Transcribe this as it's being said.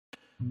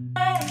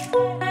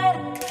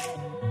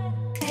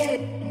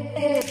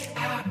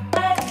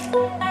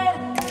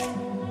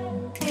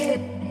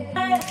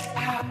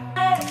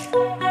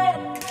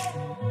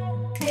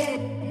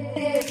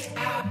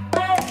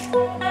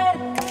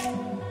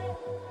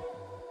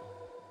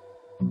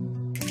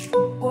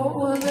What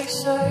would they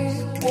say?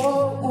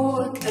 What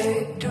would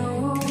they do?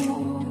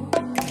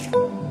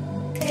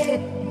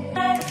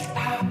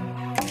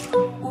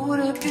 Would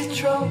it be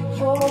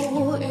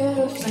trouble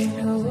if they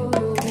knew?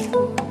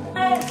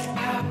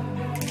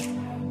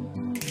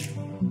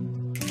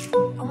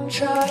 I'm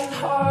trying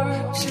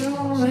hard to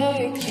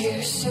make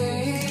you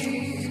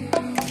see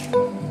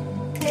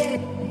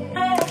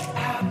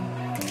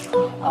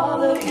all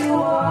that you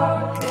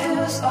are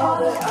is all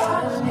that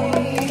I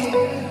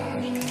need.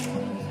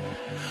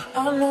 I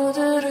know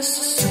that it's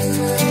a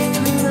secret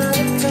and that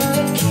I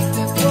gotta keep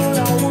it, but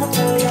I want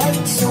the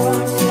lights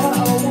on, yeah,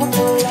 I want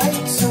the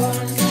lights on.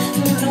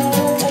 And I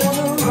don't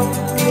wanna run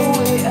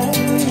away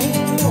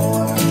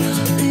anymore.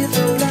 Leave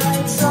the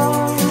lights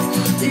on,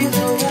 leave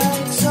the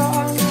lights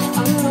on.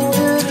 I know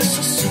that it's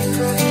a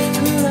secret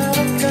and that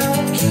I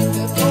gotta keep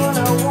it, but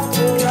I want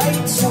the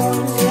lights on,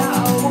 yeah,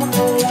 I want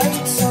the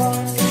lights on.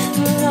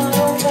 And I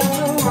don't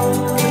wanna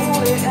run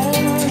away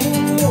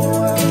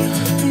anymore.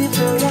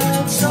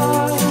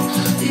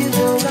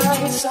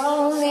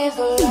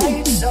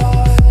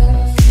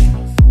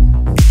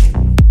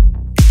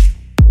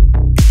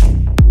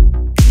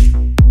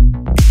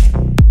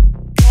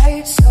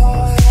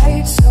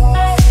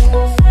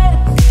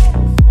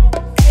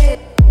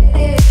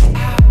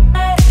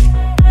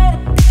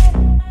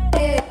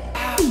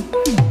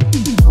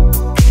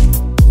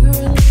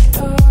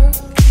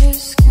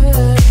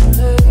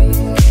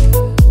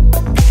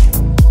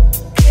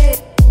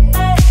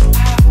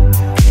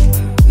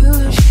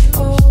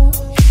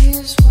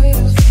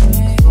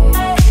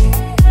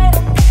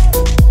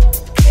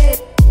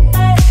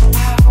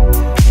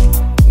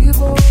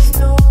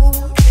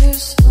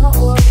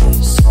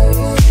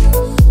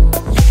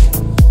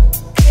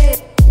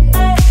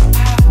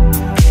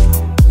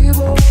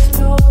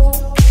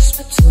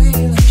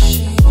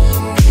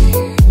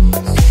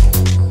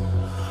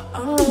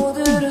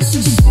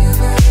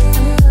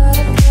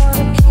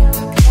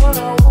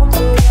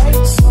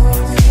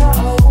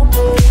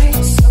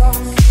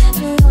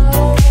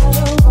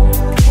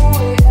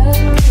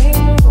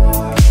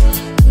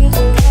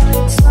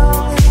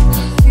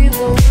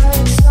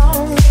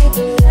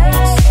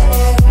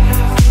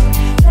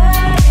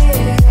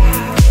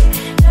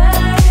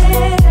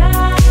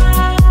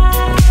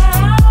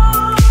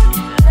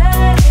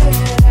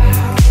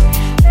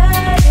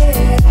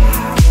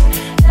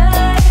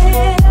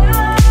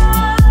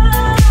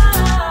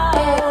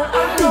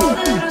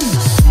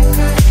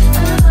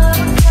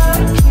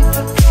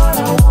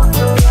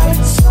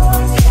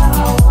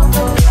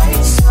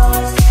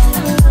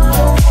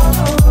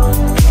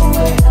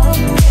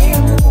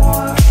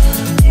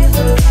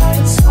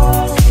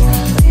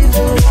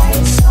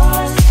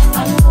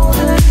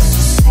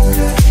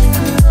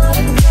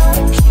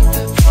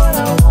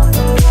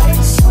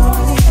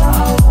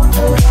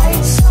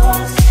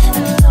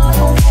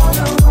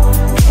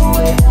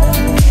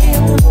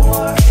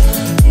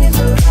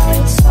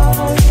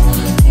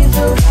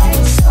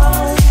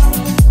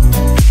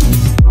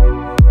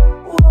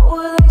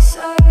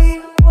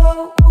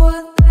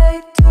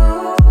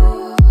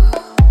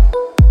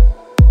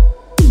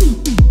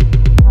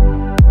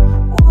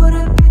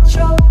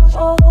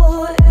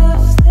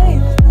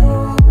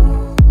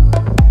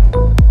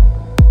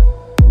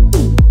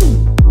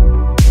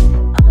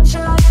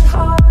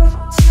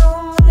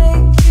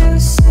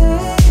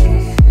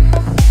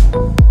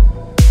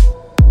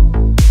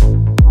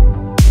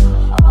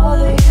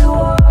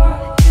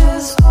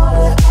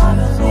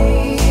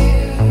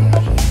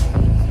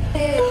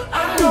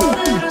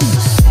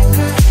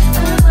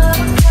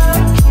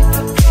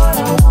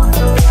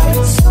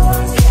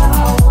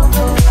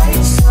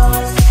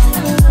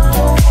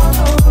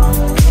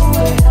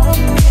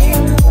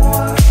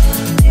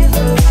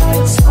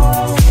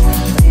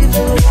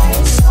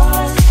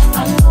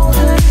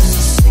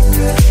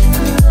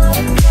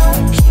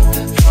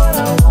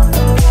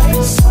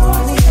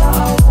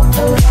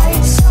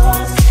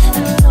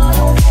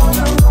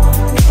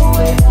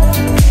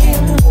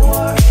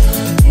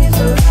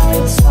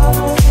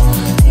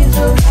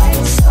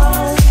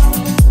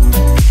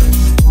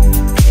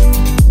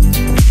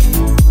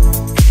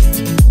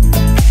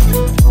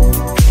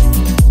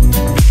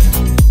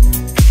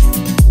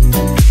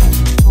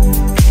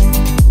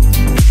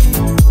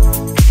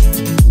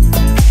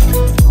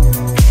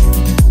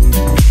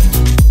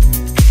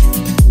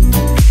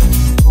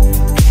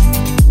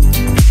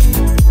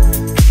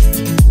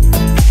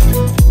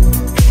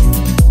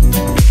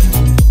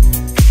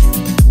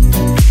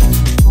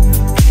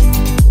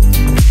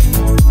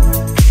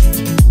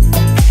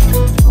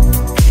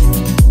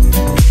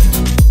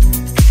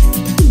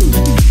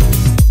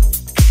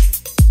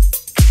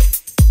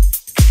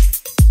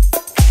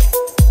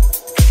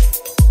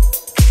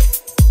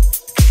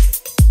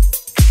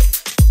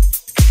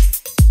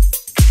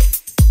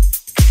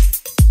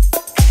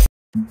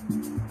 Laying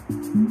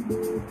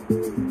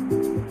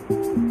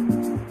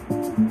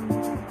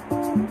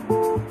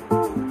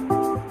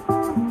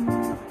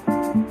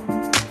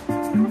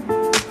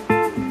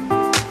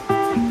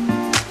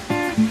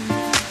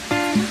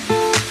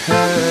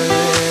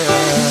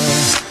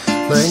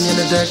in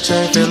a deck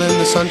chair, feeling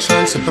the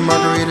sunshine, sipping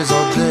margaritas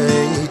all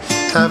day.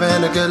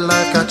 Having a good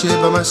life, got you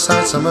by my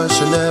side, summer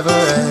should never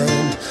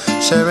end.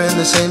 Sharing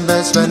the same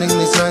bed, spending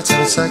these nights,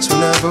 having sex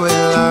whenever we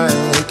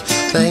like.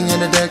 Laying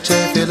in a deck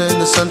chair, feeling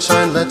the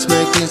sunshine, let's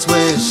make these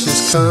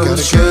wishes come true. Got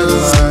a good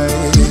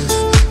life,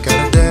 got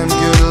a damn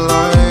good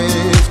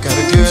life, got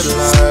a good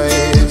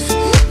life,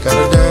 got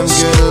a damn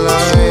good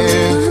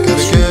life, got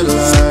a good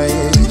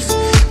life,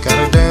 got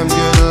a damn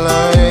good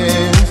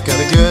life, got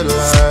a good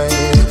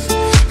life,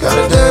 got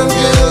a damn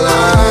good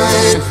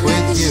life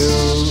with you.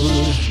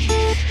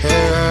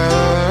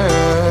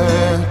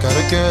 Yeah, got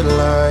a good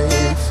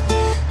life,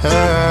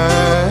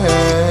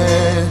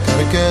 yeah, got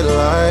a good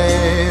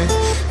life,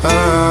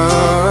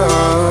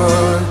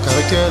 got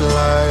a good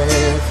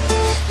life,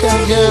 got a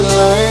good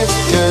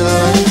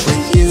life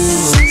with you.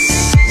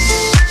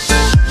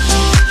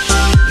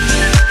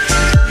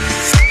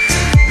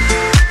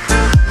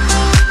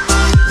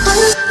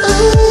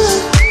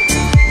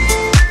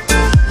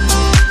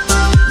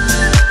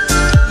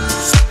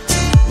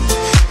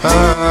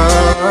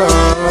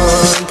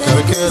 Got a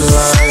good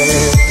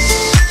life.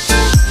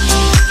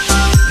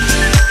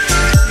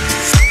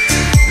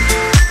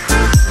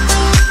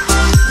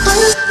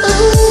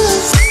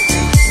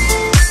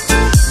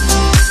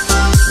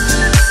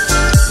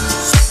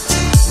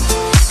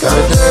 Got a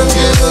damn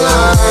good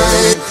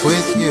life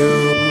with you.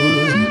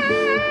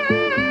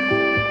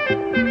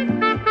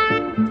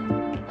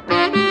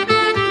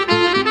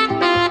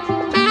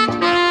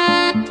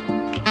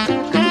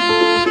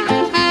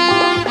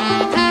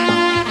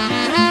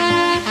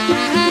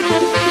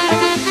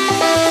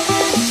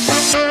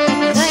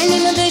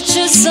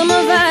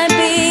 Summer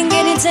vibing,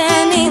 getting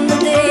tan in the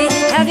day.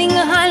 Having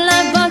a high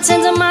life,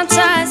 bartender my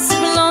ties,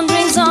 sipping long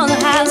drinks on the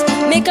house.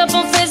 Makeup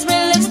on face,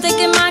 red lipstick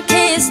in my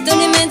kiss,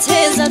 turning men's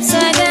heads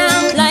upside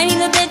down. Lying in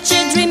the bed,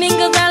 chair,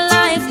 dreaming of that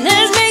life.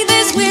 Let's make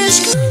this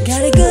wish.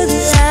 Got a good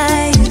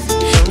life,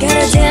 got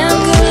a damn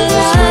good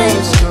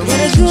life,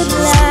 got a good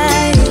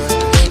life,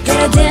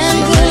 got a damn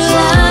good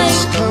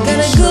life, got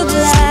a good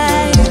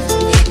life,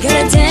 got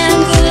a damn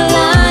good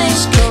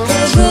life,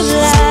 got a good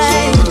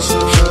life,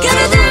 got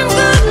a damn good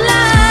life.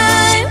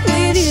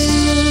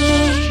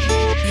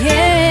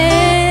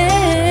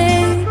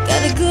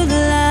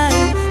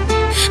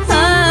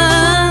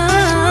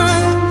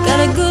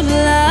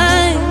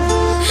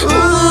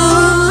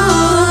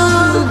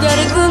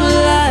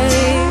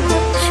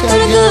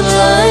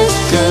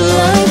 Good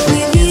life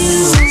with you.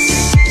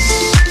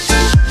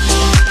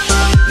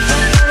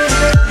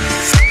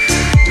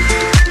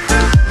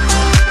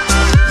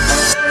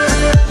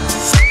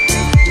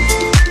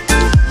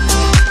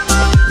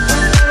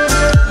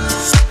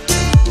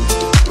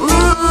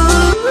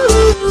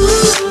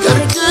 Got a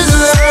good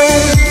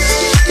life,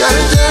 got a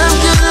damn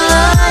good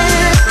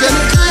life, got a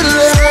good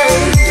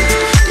life,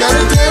 got a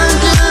damn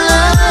good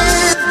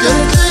life, got a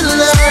good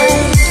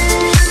life,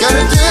 got a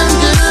damn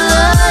good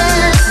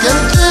life, got a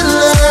good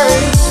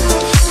life,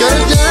 got a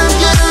damn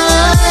good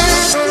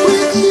life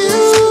with you.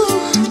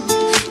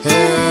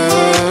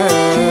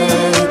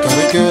 Yeah, got a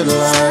good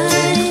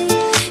life,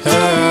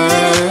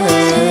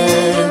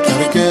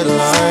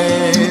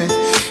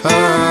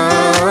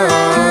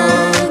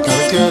 got a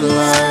good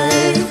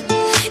life,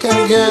 got a good life, got a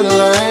good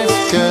life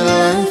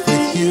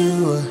with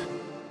you.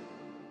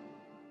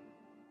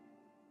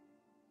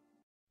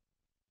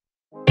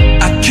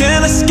 I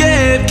can't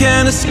escape,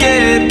 can't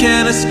escape,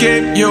 can't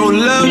escape your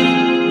love.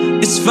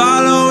 It's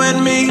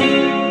following me.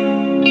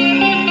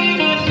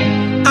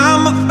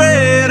 I'm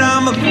afraid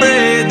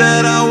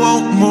that I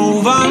won't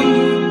move on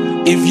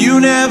if you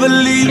never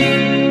leave.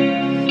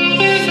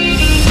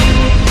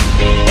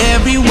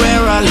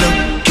 Everywhere I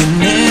look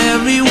and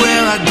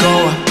everywhere I go,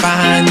 I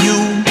find you.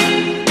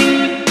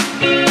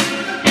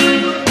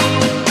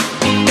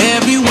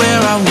 Everywhere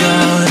I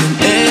run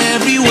and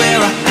everywhere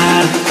I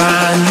hide, I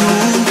find you.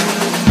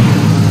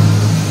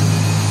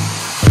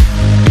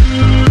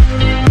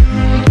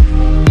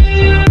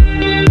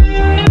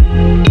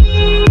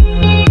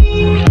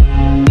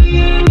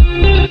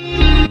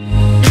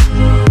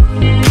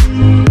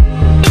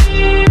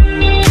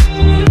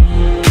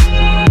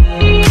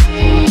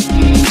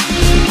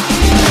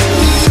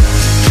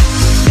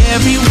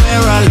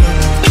 Everywhere I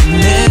look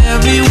and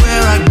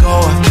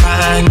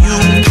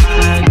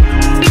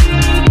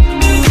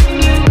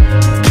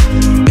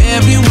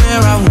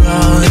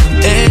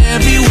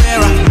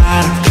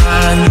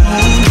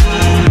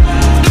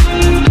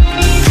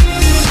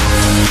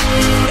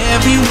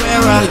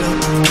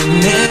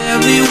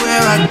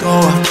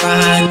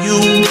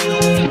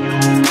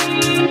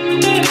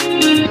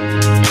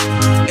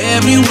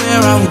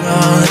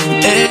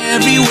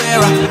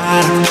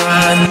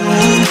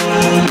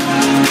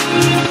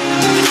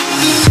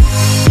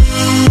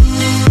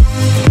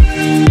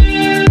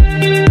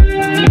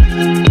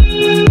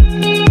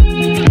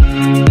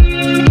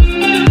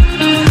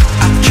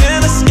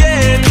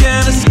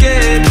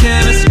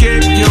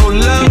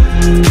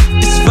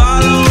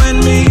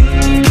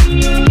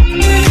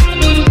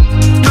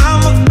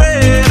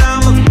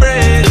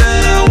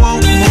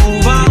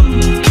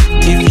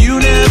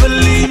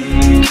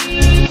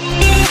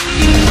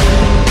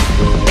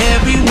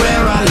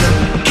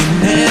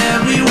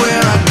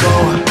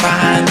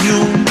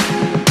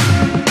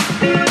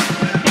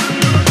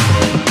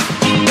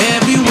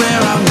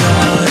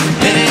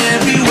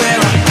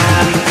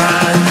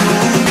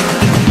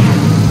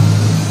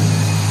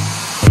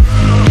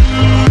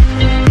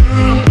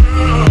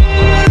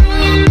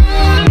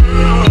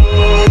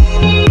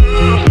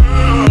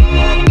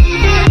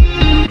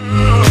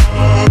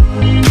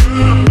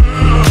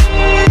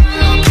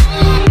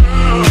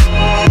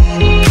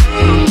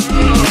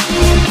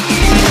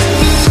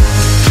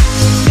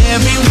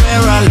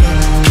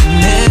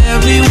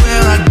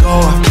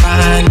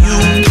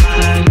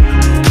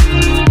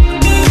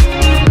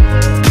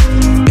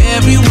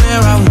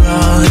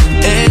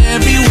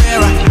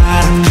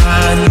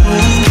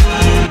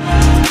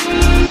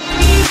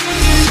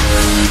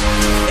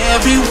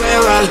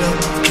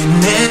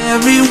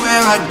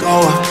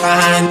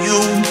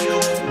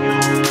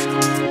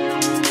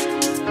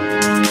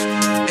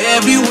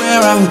Everywhere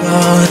I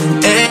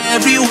run,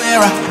 everywhere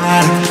I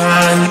hide, I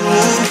find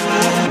you.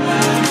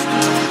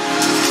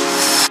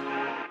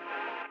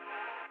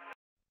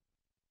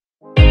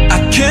 I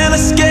can't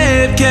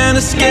escape, can't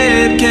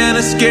escape, can't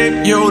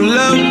escape your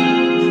love.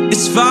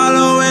 It's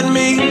following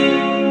me.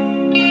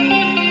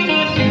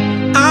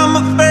 I'm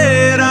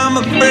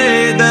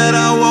afraid that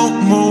I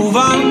won't move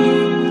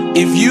on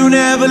if you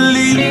never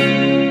leave.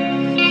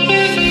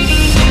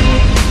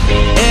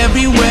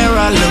 Everywhere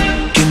I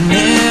look and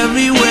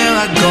everywhere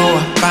I go,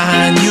 I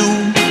find you.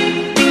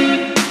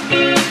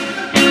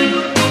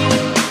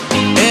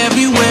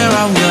 Everywhere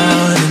I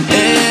run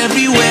and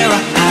everywhere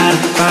I hide, I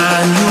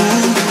find you.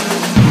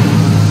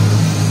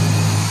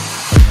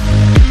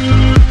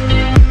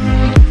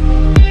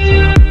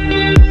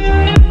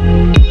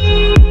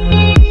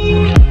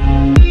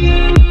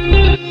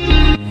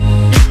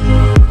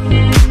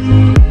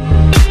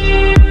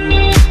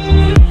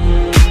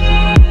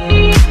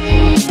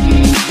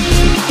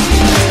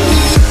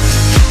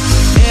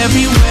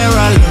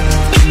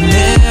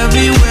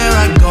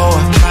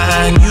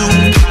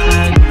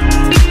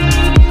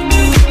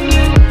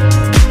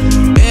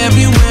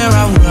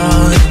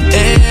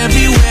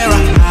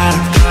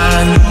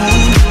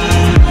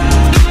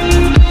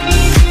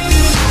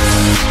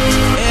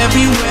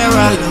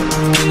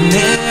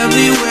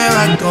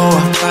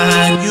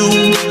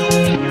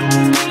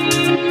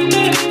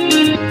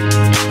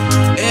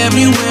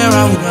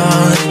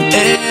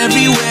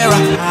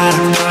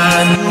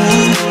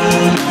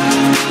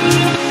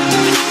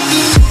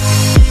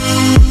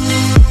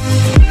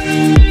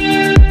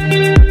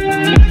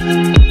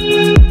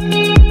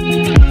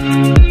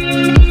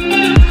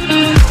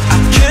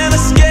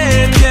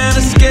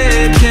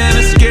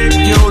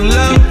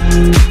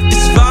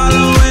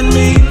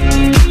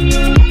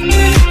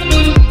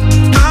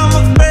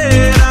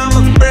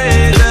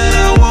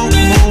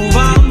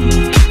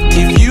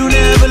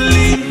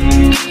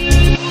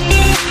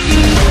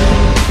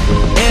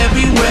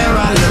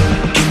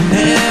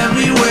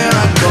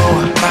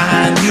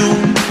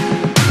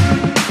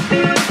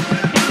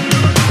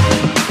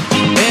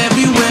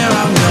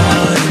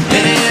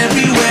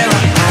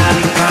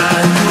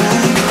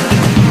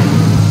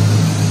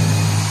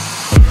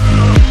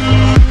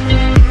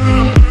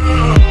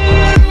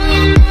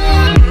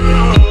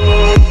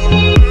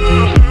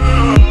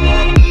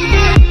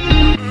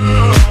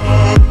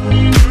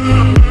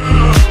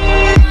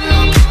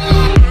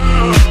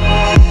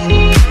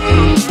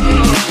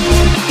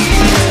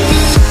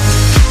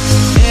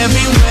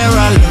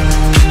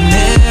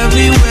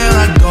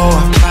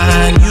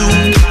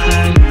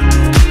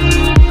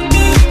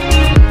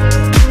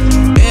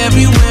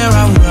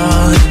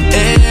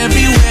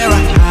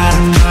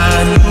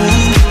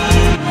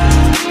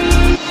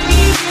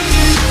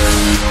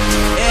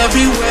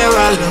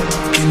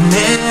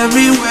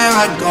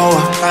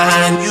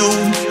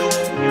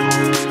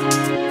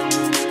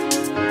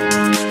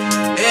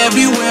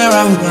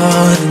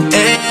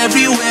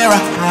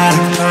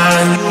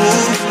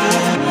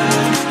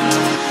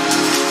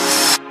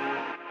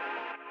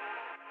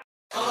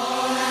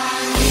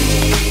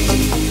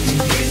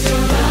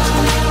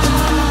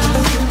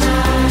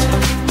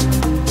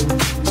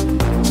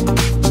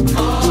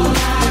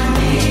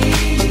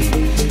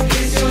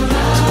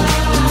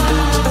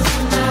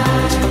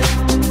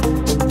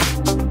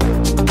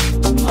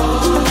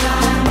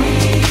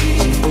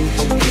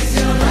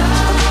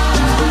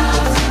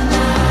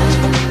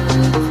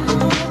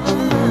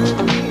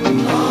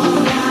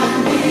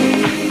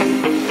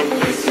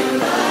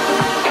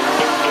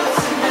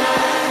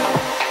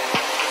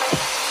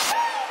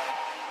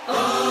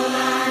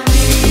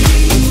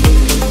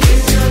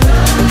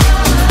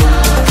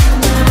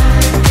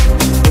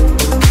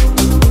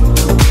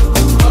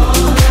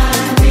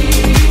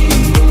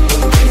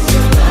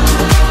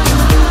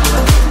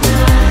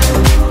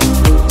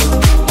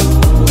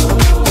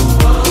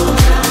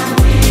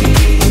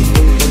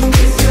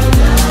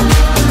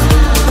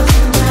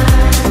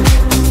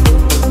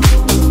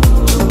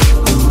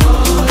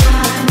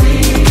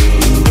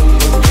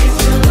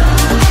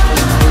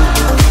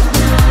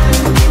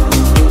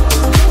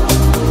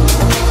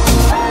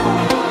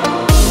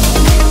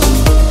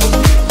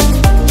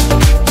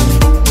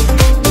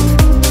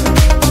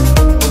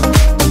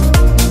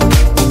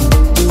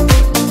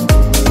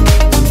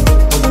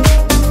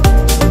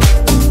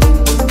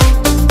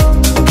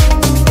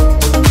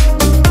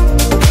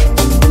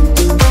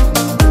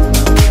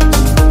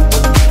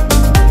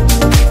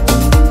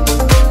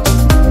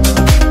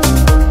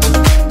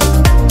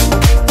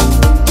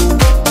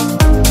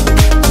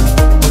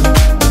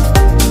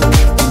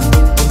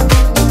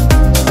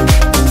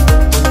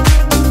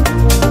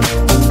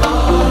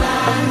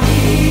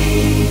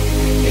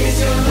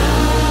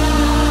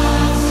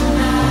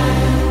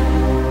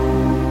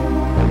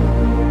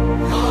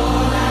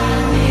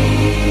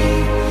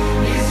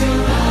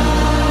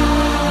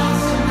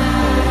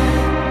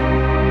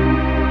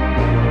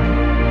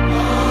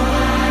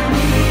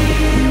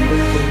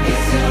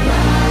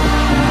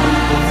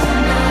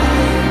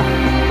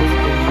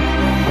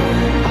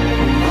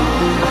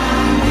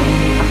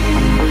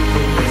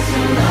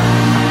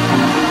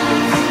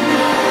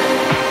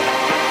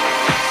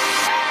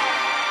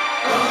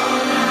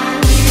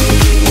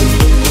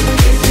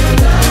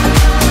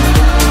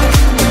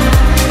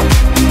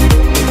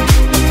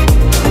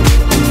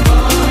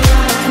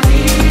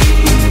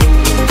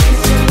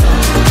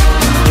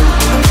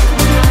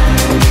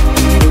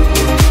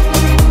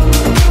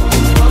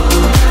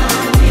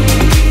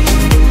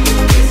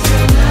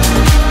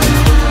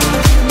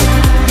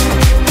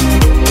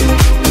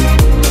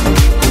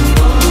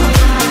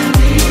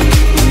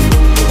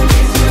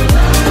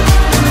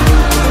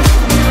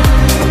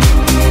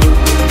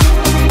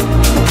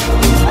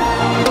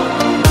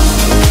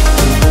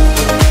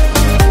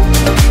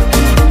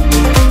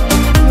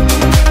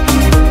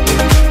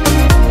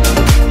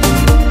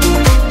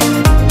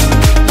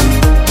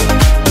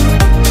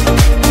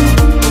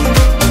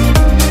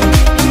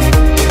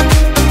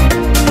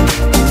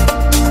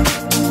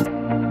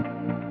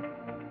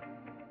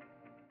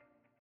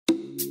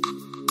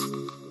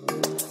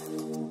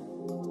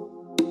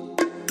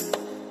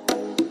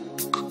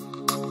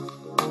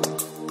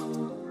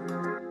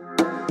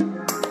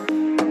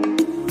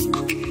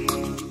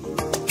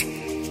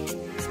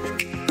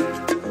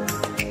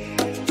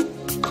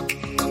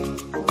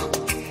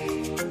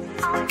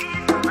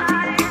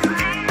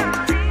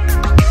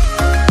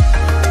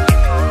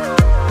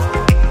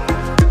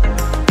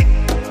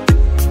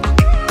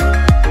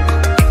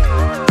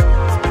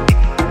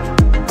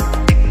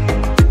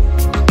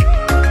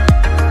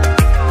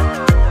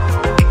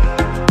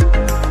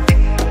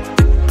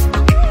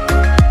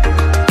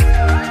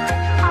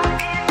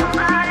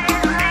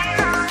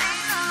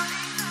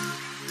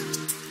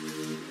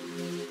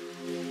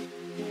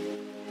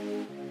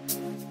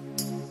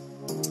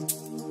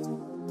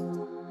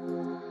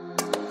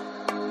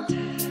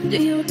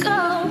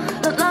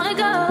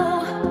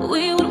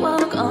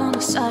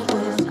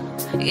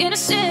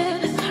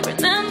 innocent.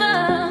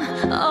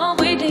 Remember, all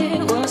we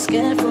did was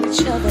scared for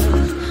each other,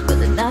 but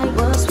the night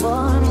was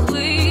warm.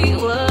 We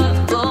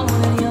were born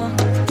young.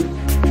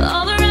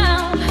 All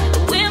around,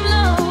 the wind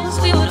blows.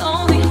 We would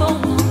only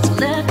hold on to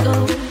let go.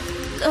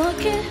 Blow a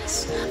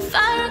kiss,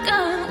 fire a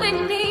gun. We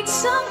need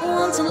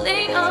someone to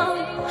lean on.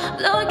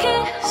 Blow a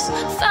kiss,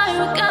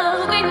 fire a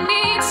gun. We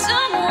need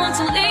someone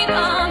to lean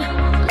on.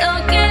 Blow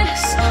a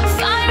kiss,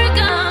 fire a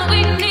gun. We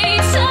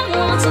need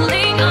someone to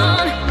lean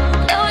on.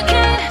 Blow a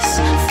kiss,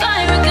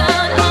 fire a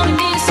gun. All we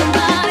need is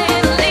somebody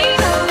to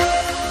lean on.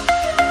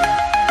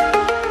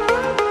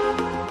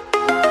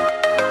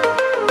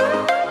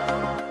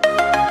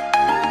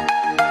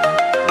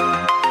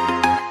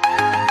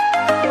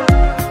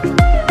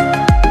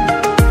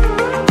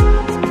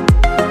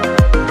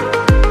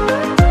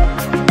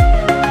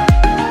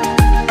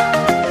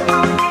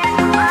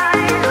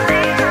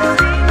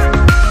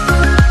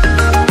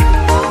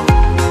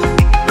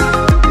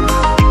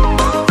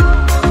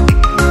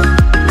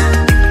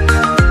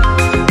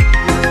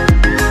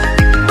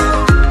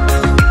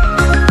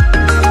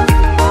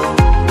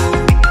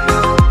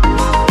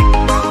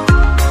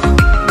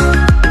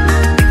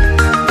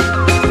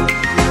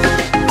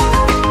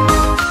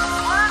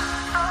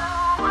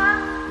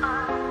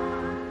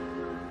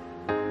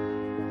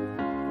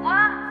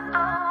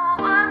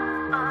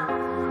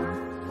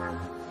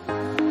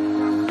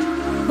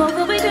 What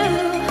will we do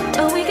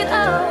when we get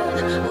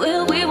old?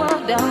 Will we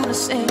walk down the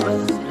same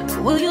road?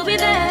 Will you be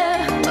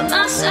there by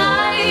my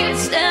side,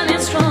 standing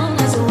strong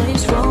as the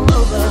waves roll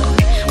over?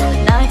 When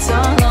the nights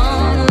are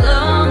long,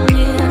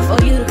 longing for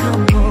you to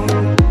come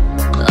home.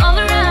 All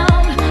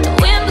around, the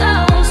wind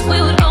blows.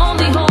 We would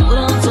only hold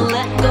on to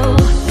let go.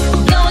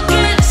 Blow a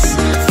kiss,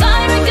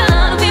 fire a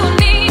gun. We would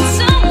need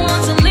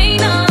someone to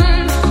lean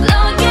on.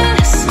 Blow a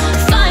kiss,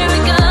 fire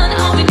a gun.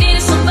 All we need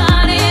is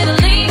somebody to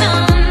lean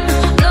on.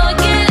 Blow a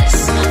kiss,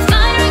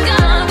 fire a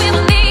gun. We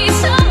would need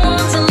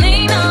someone to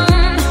lean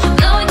on.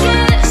 Blow a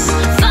kiss,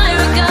 fire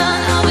a gun.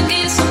 All we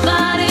need is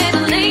somebody to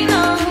lean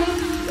on.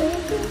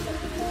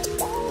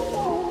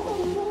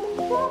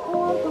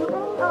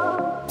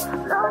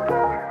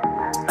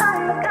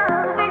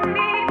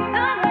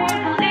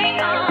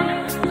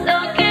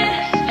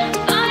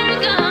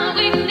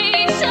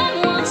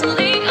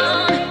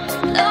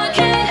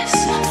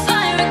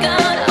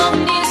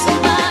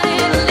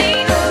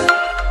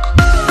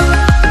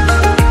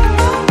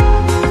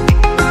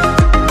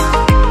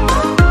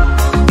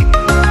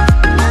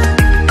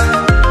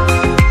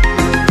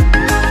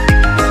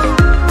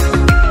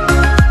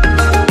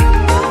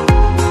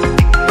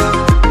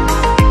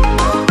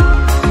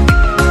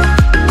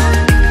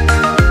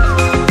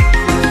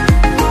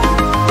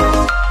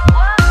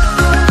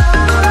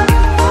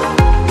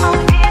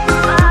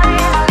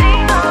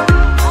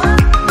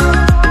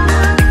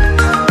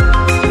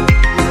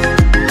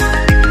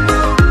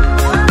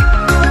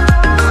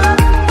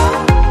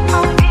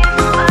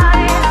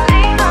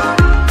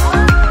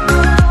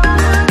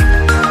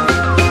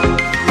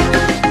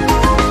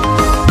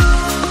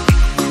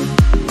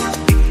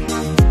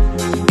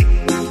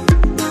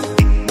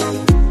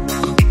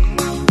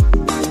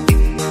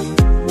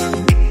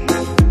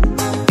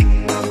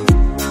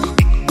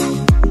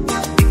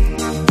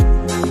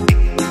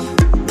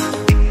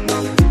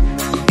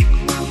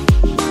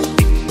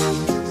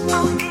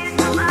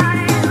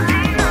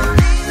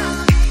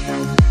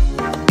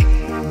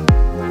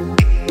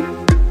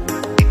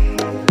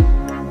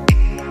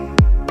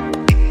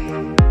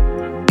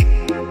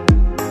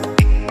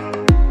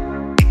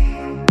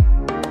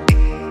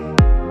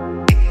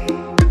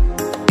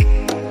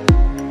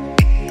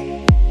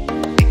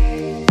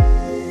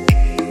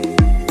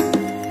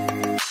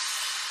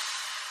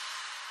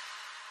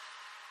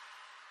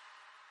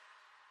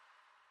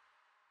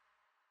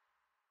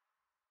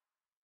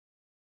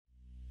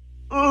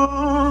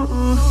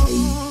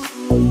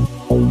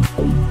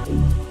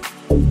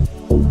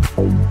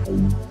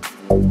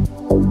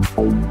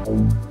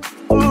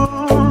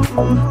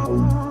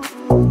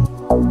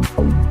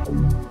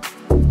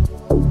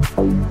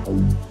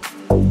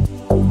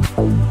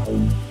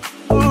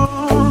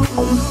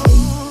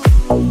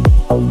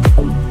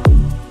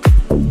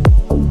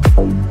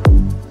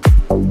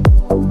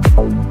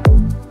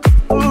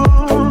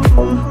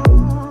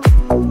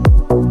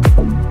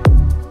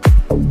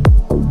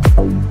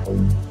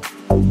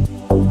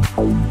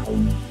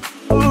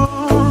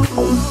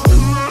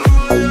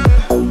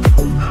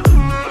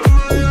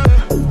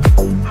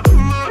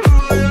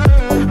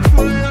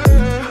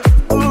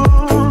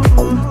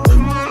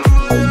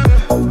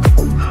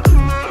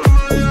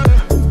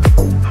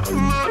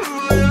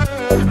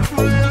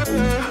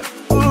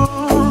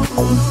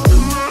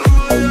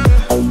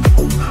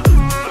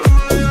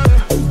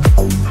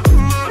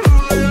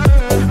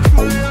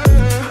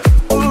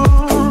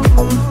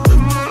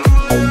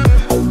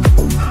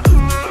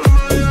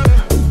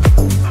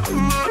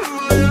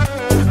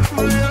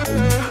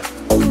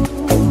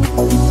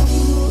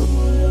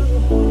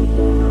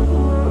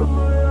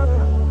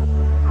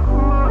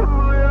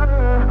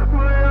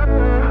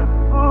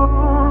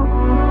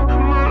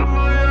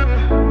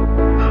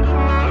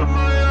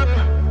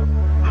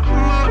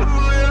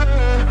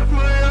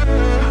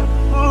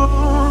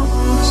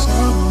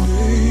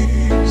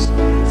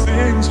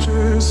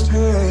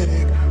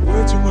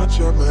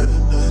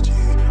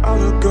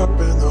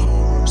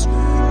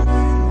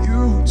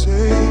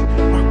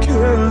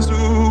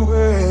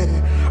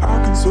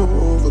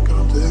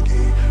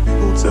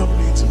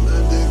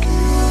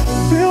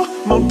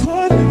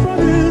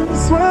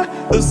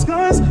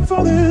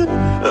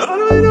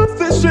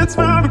 shit's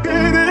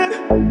fabricated.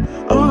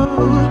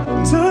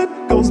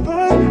 Time goes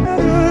by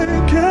and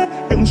I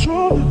can't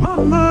control my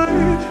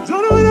mind.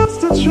 Don't know what else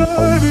to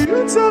try, but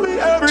you tell me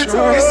every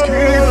time. Just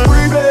keep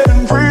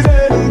breathing,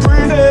 breathing,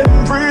 breathing,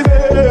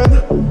 breathing.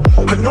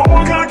 I know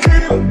I gotta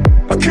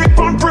keep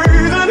on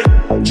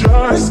breathing.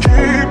 Just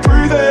keep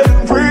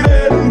breathing,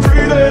 breathing,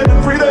 breathing,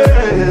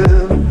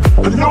 breathing.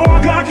 I know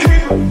I gotta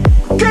keep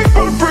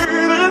on breathing.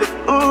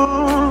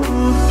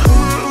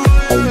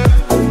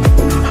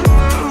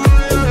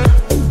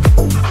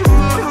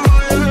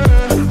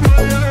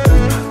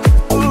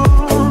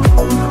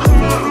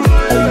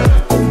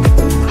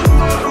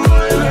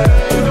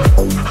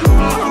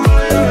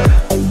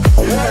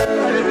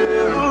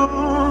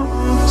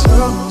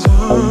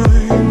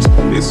 Sometimes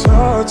it's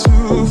hard to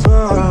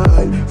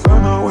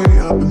find my way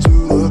up into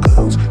the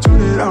clouds.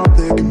 Turn it out,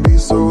 they can be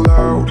so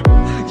loud.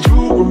 You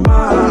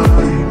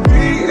remind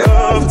me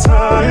of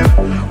time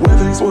when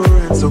things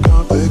weren't so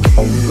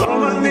complicated.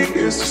 All I need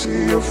is to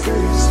see your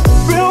face.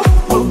 Feel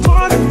my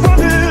body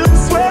running,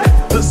 sweat,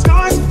 the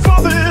sky's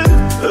falling.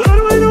 How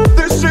do I know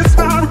this shit's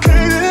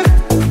fabricated?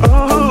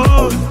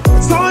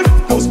 Time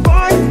goes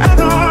by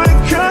and I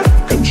can't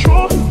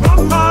control my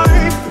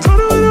mind. Don't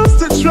know what else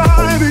to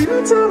try, but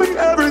you tell me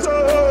every time.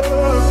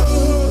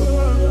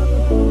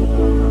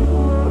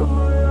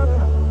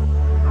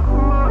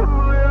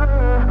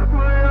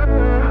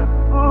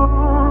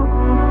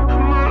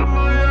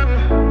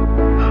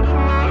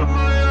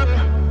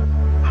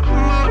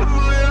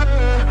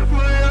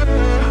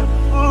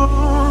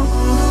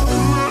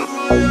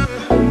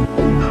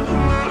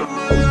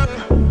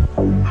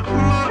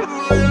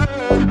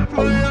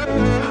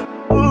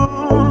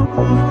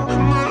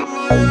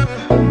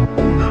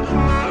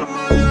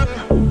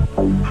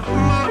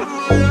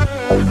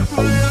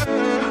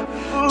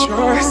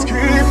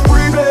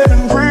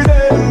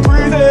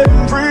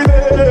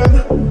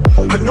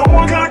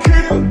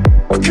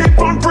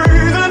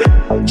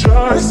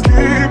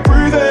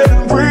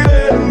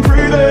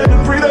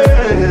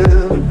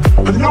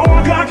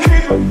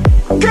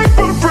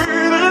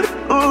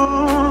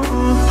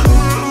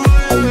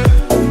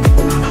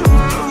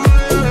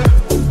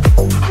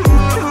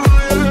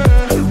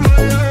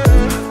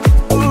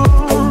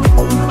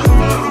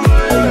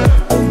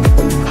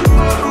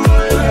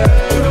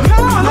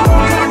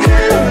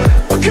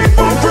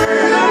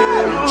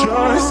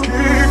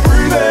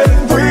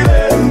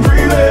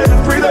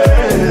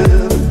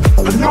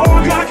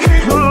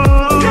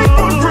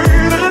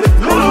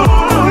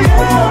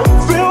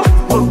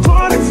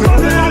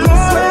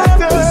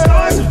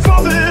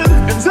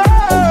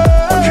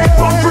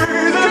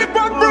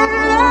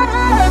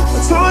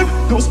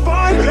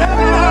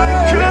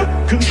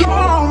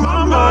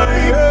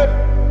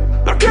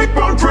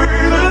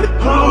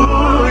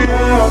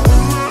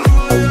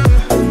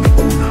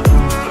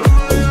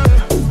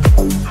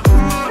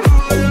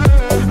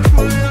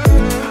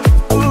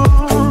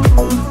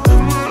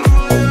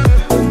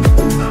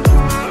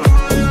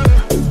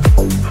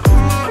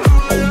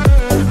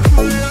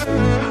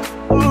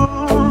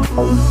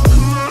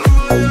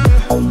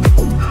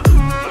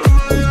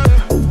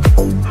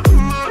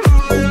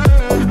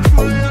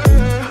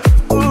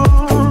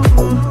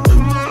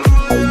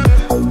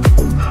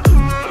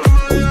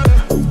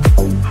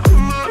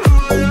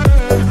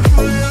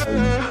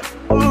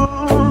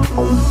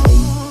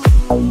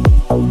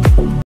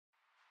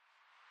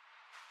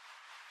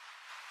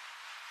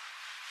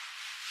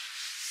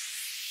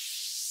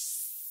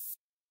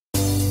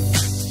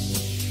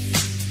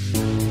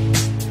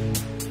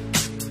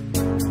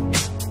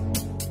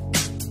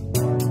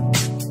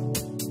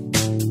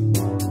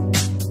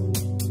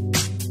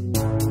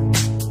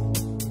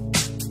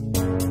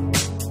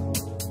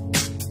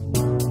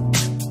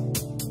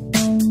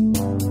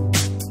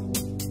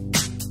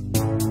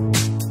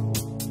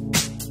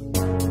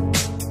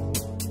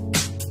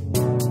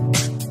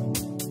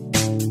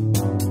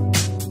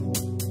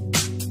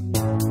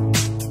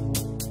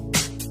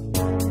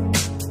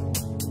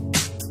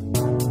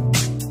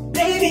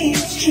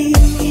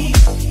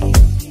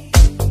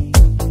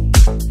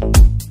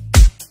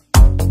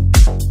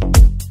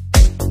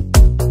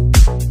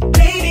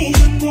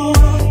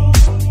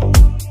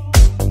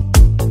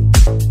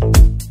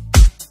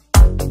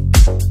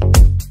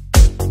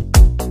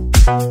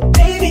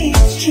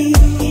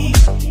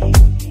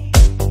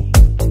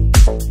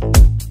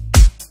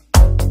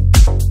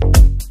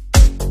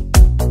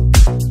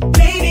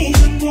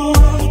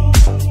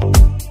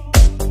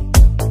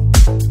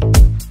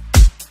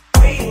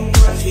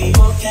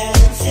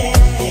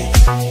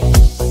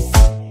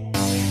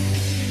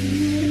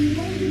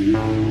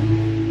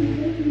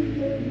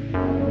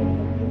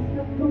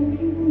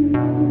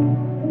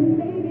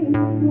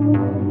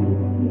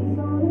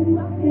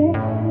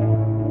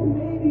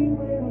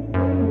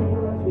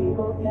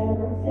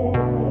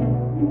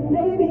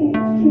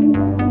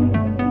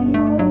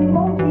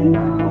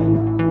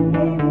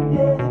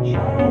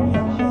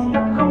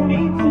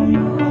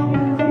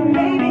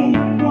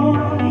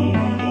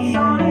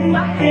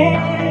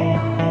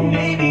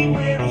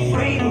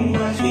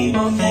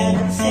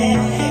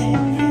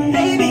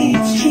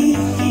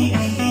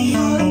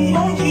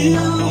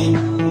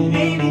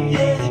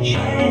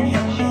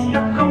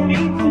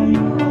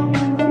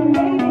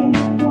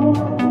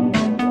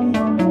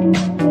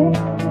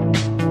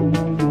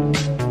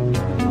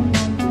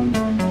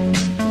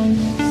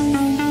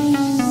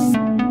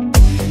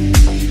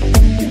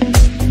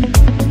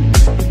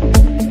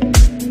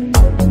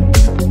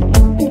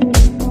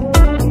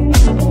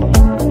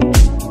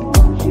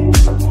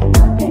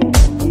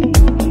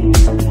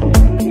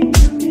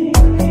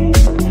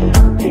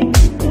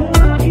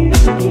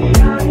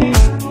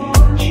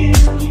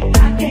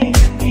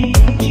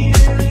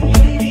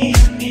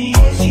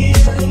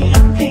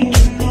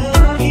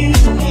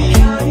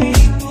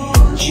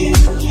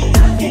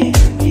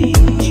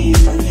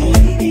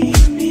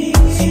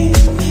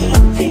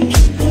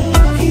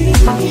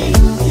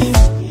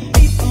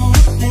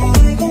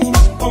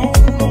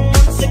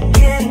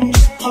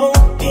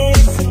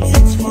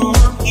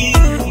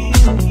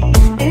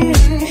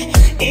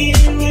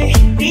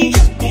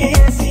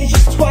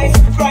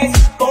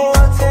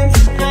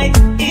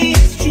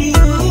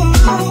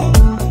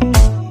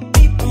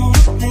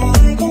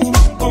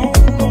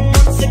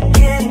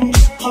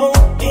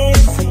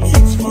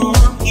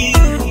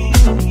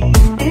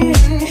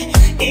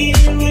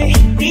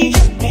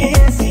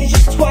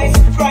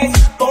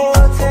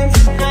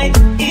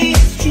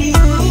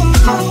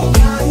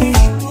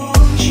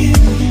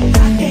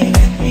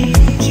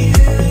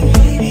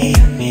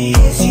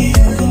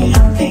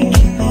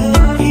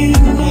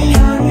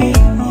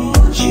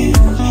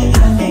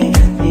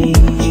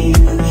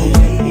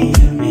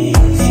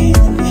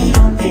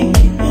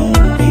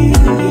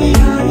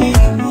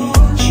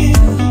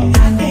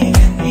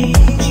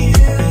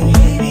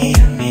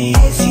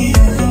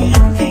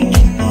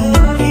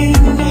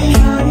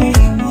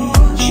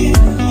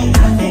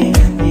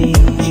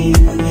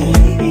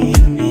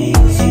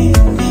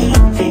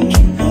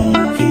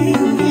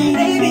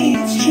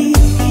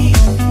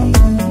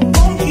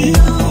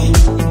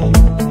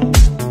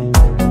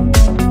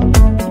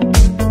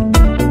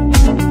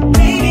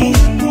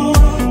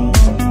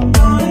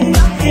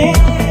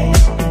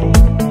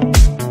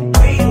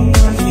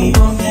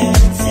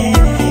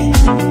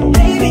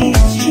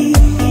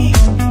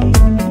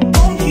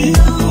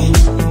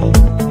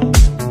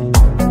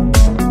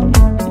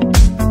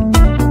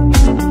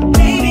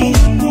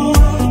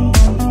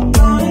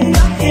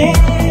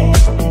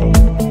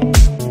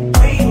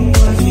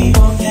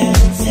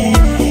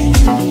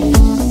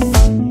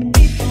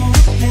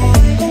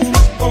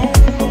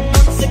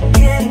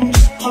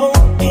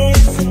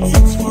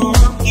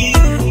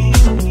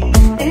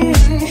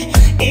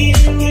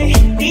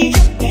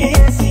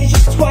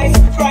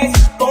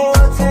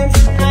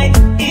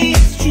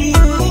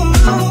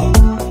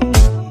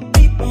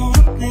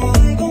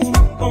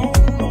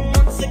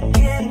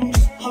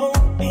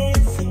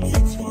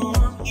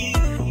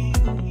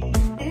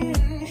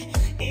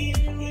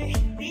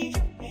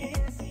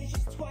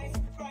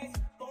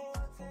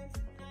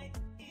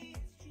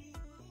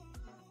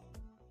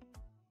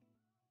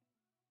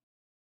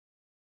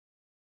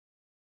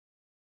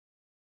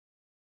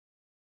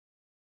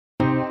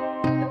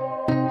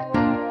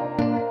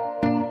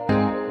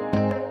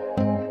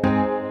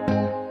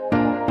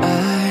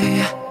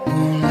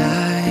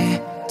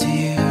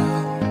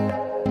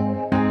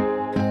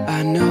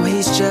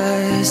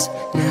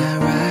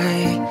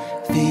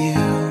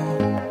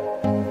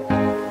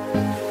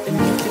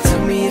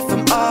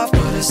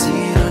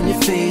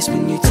 face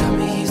when you tell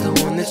me he's the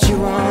one that you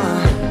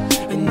want.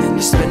 And then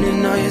you're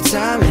spending all your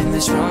time in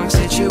this wrong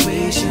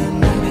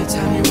situation. Every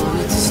time you want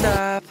it to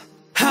stop.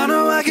 I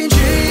know I can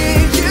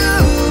treat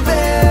you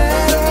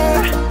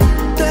better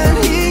than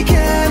he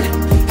can.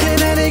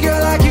 And any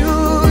girl like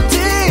you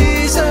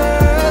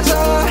deserves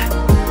a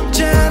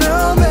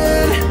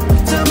gentleman.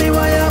 Tell me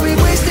why are we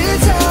wasting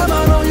time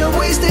on all your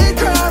wasted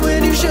crime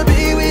when you should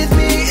be with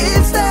me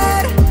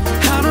instead.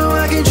 I know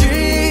I can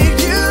treat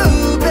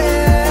you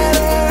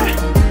better,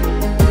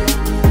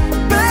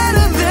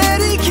 better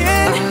than he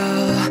can.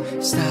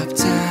 I'll stop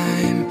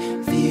time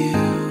for you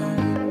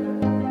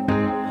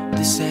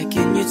the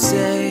second you'd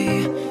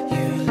say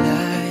you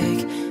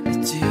like me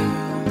too.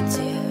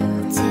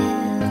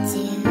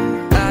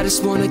 I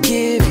just wanna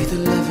give you the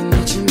loving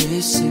that you're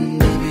missing.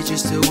 Maybe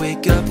just to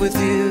wake up with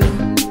you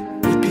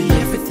would be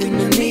everything I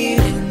need,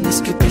 and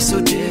this could be so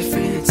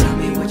different. Tell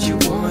me what you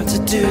want to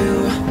do.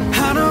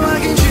 I know I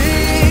can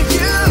treat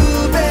you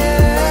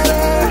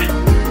better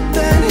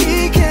than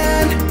he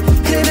can.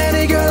 And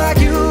any girl like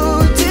you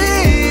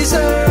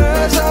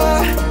deserves a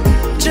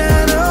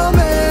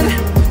gentleman.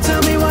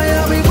 Tell me why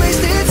are we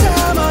wasting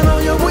time on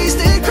all your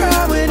wasted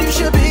crime when you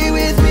should be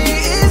with me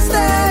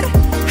instead.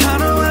 I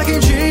know I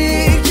can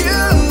treat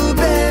you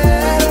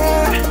better,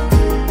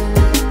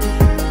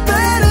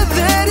 better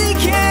than he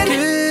can.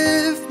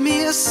 Give me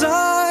a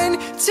sign,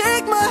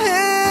 take my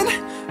hand,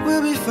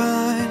 we'll be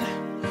fine.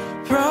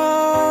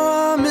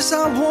 Promise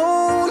I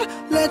won't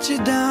let you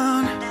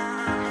down.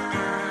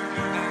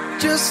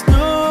 Just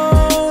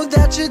know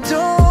that you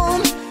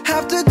don't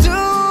have to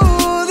do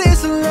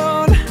this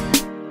alone.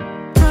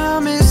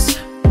 Promise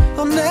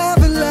I'll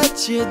never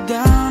let you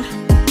down.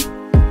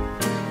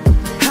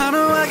 I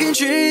know I can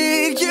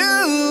treat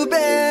you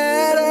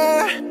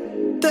better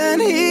than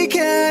he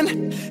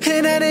can.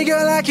 And any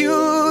girl like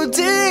you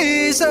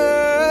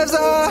deserves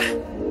a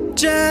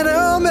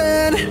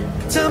gentleman.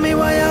 Tell me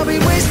why are we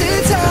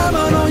wasting time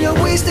on all your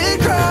wasted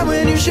crime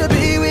when you should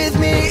be with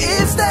me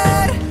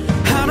instead.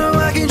 I know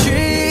I can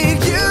treat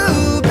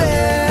you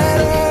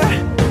better,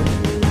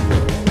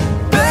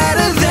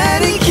 better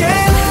than he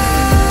can.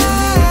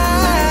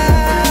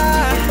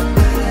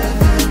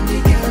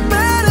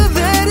 Better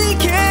than he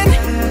can.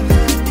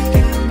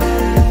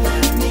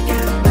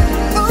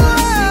 Oh,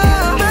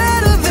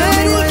 better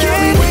than he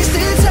can.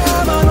 Wasting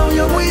time on all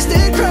your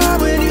wasted crime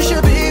when you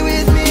should be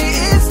with me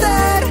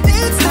instead.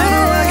 I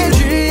know I can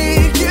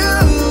treat you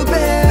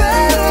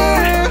better,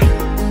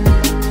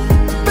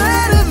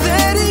 better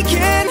than he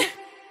can.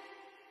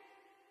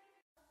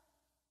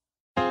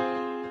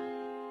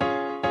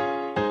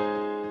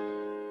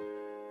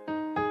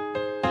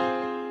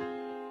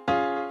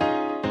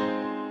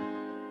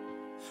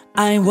 I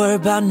ain't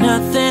worried about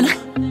nothing,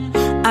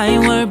 I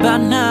ain't worried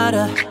about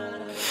nada.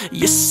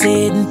 You're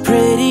sitting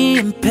pretty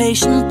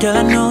impatient, girl,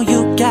 I know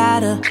you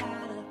gotta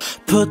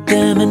put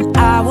them in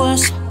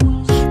hours,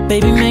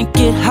 baby, make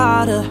it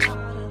harder.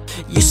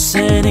 You're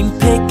sending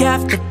pic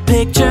after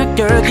picture,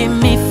 girl, get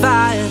me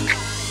fired.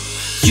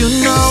 You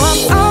know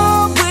I'm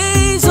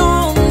always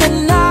on the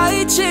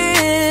night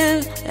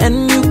shift,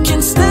 and you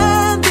can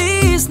stand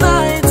these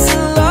nights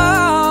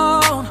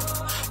alone.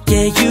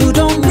 Yeah, you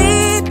don't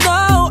need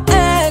no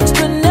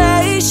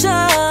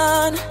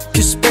explanation,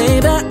 'cause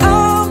baby,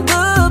 I'm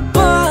the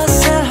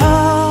boss at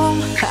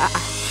home.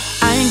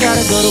 I ain't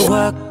gotta go to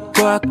work,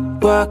 work,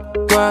 work,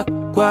 work,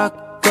 work,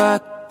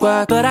 work,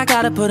 work, but I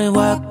gotta put in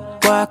work,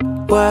 work,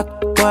 work,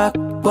 work,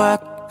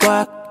 work,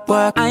 work,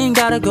 work. I ain't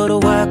gotta go to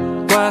work,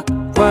 work,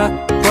 work,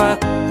 work,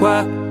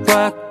 work,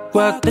 work,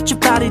 work. Let your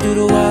body do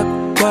the work,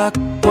 work,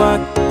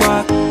 work,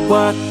 work,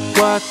 work,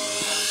 work.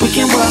 We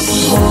can work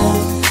from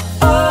home,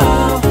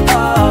 oh,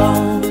 oh.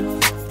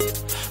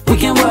 We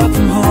can work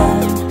from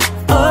home,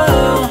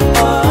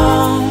 oh,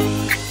 oh.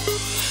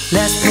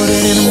 Let's put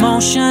it in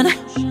motion,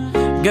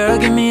 girl,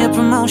 give me a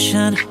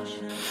promotion.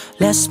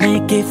 Let's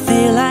make it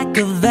feel like a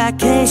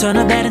vacation, turn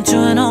a bed into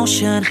an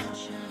ocean.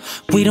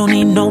 We don't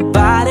need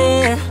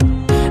nobody,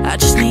 I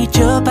just need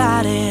your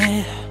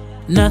body.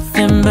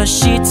 Nothing but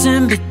sheets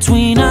in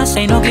between us,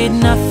 ain't no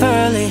getting up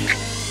early.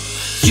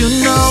 You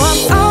know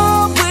I'm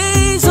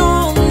always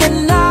on the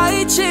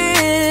night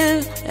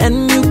shift, and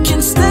you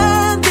can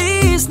stand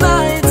these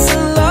nights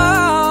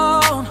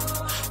alone.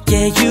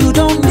 Yeah, you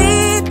don't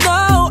need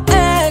no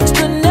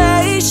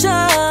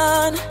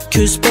explanation,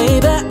 'cause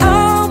baby,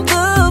 I'm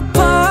the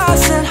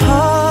boss at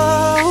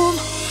home.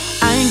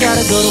 I ain't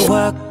gotta go to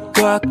work,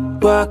 work,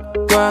 work,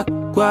 work,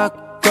 work,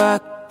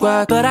 work,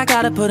 work, but I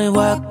gotta put in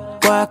work,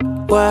 work,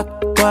 work,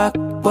 work,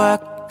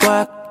 work,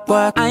 work,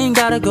 work. I ain't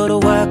gotta go to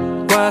work,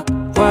 work,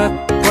 work,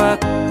 work,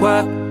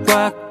 work,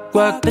 work,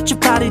 work. Let your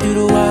body do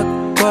the work,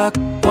 work,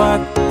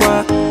 work,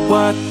 work,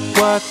 work,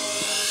 work.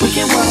 We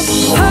can work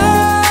from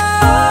home.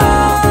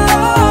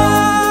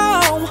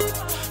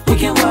 We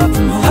can work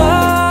from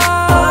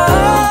home.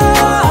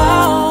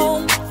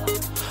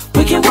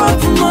 We can work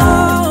from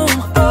home.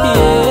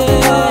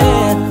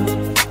 Yeah.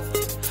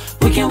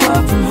 We can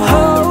work from home.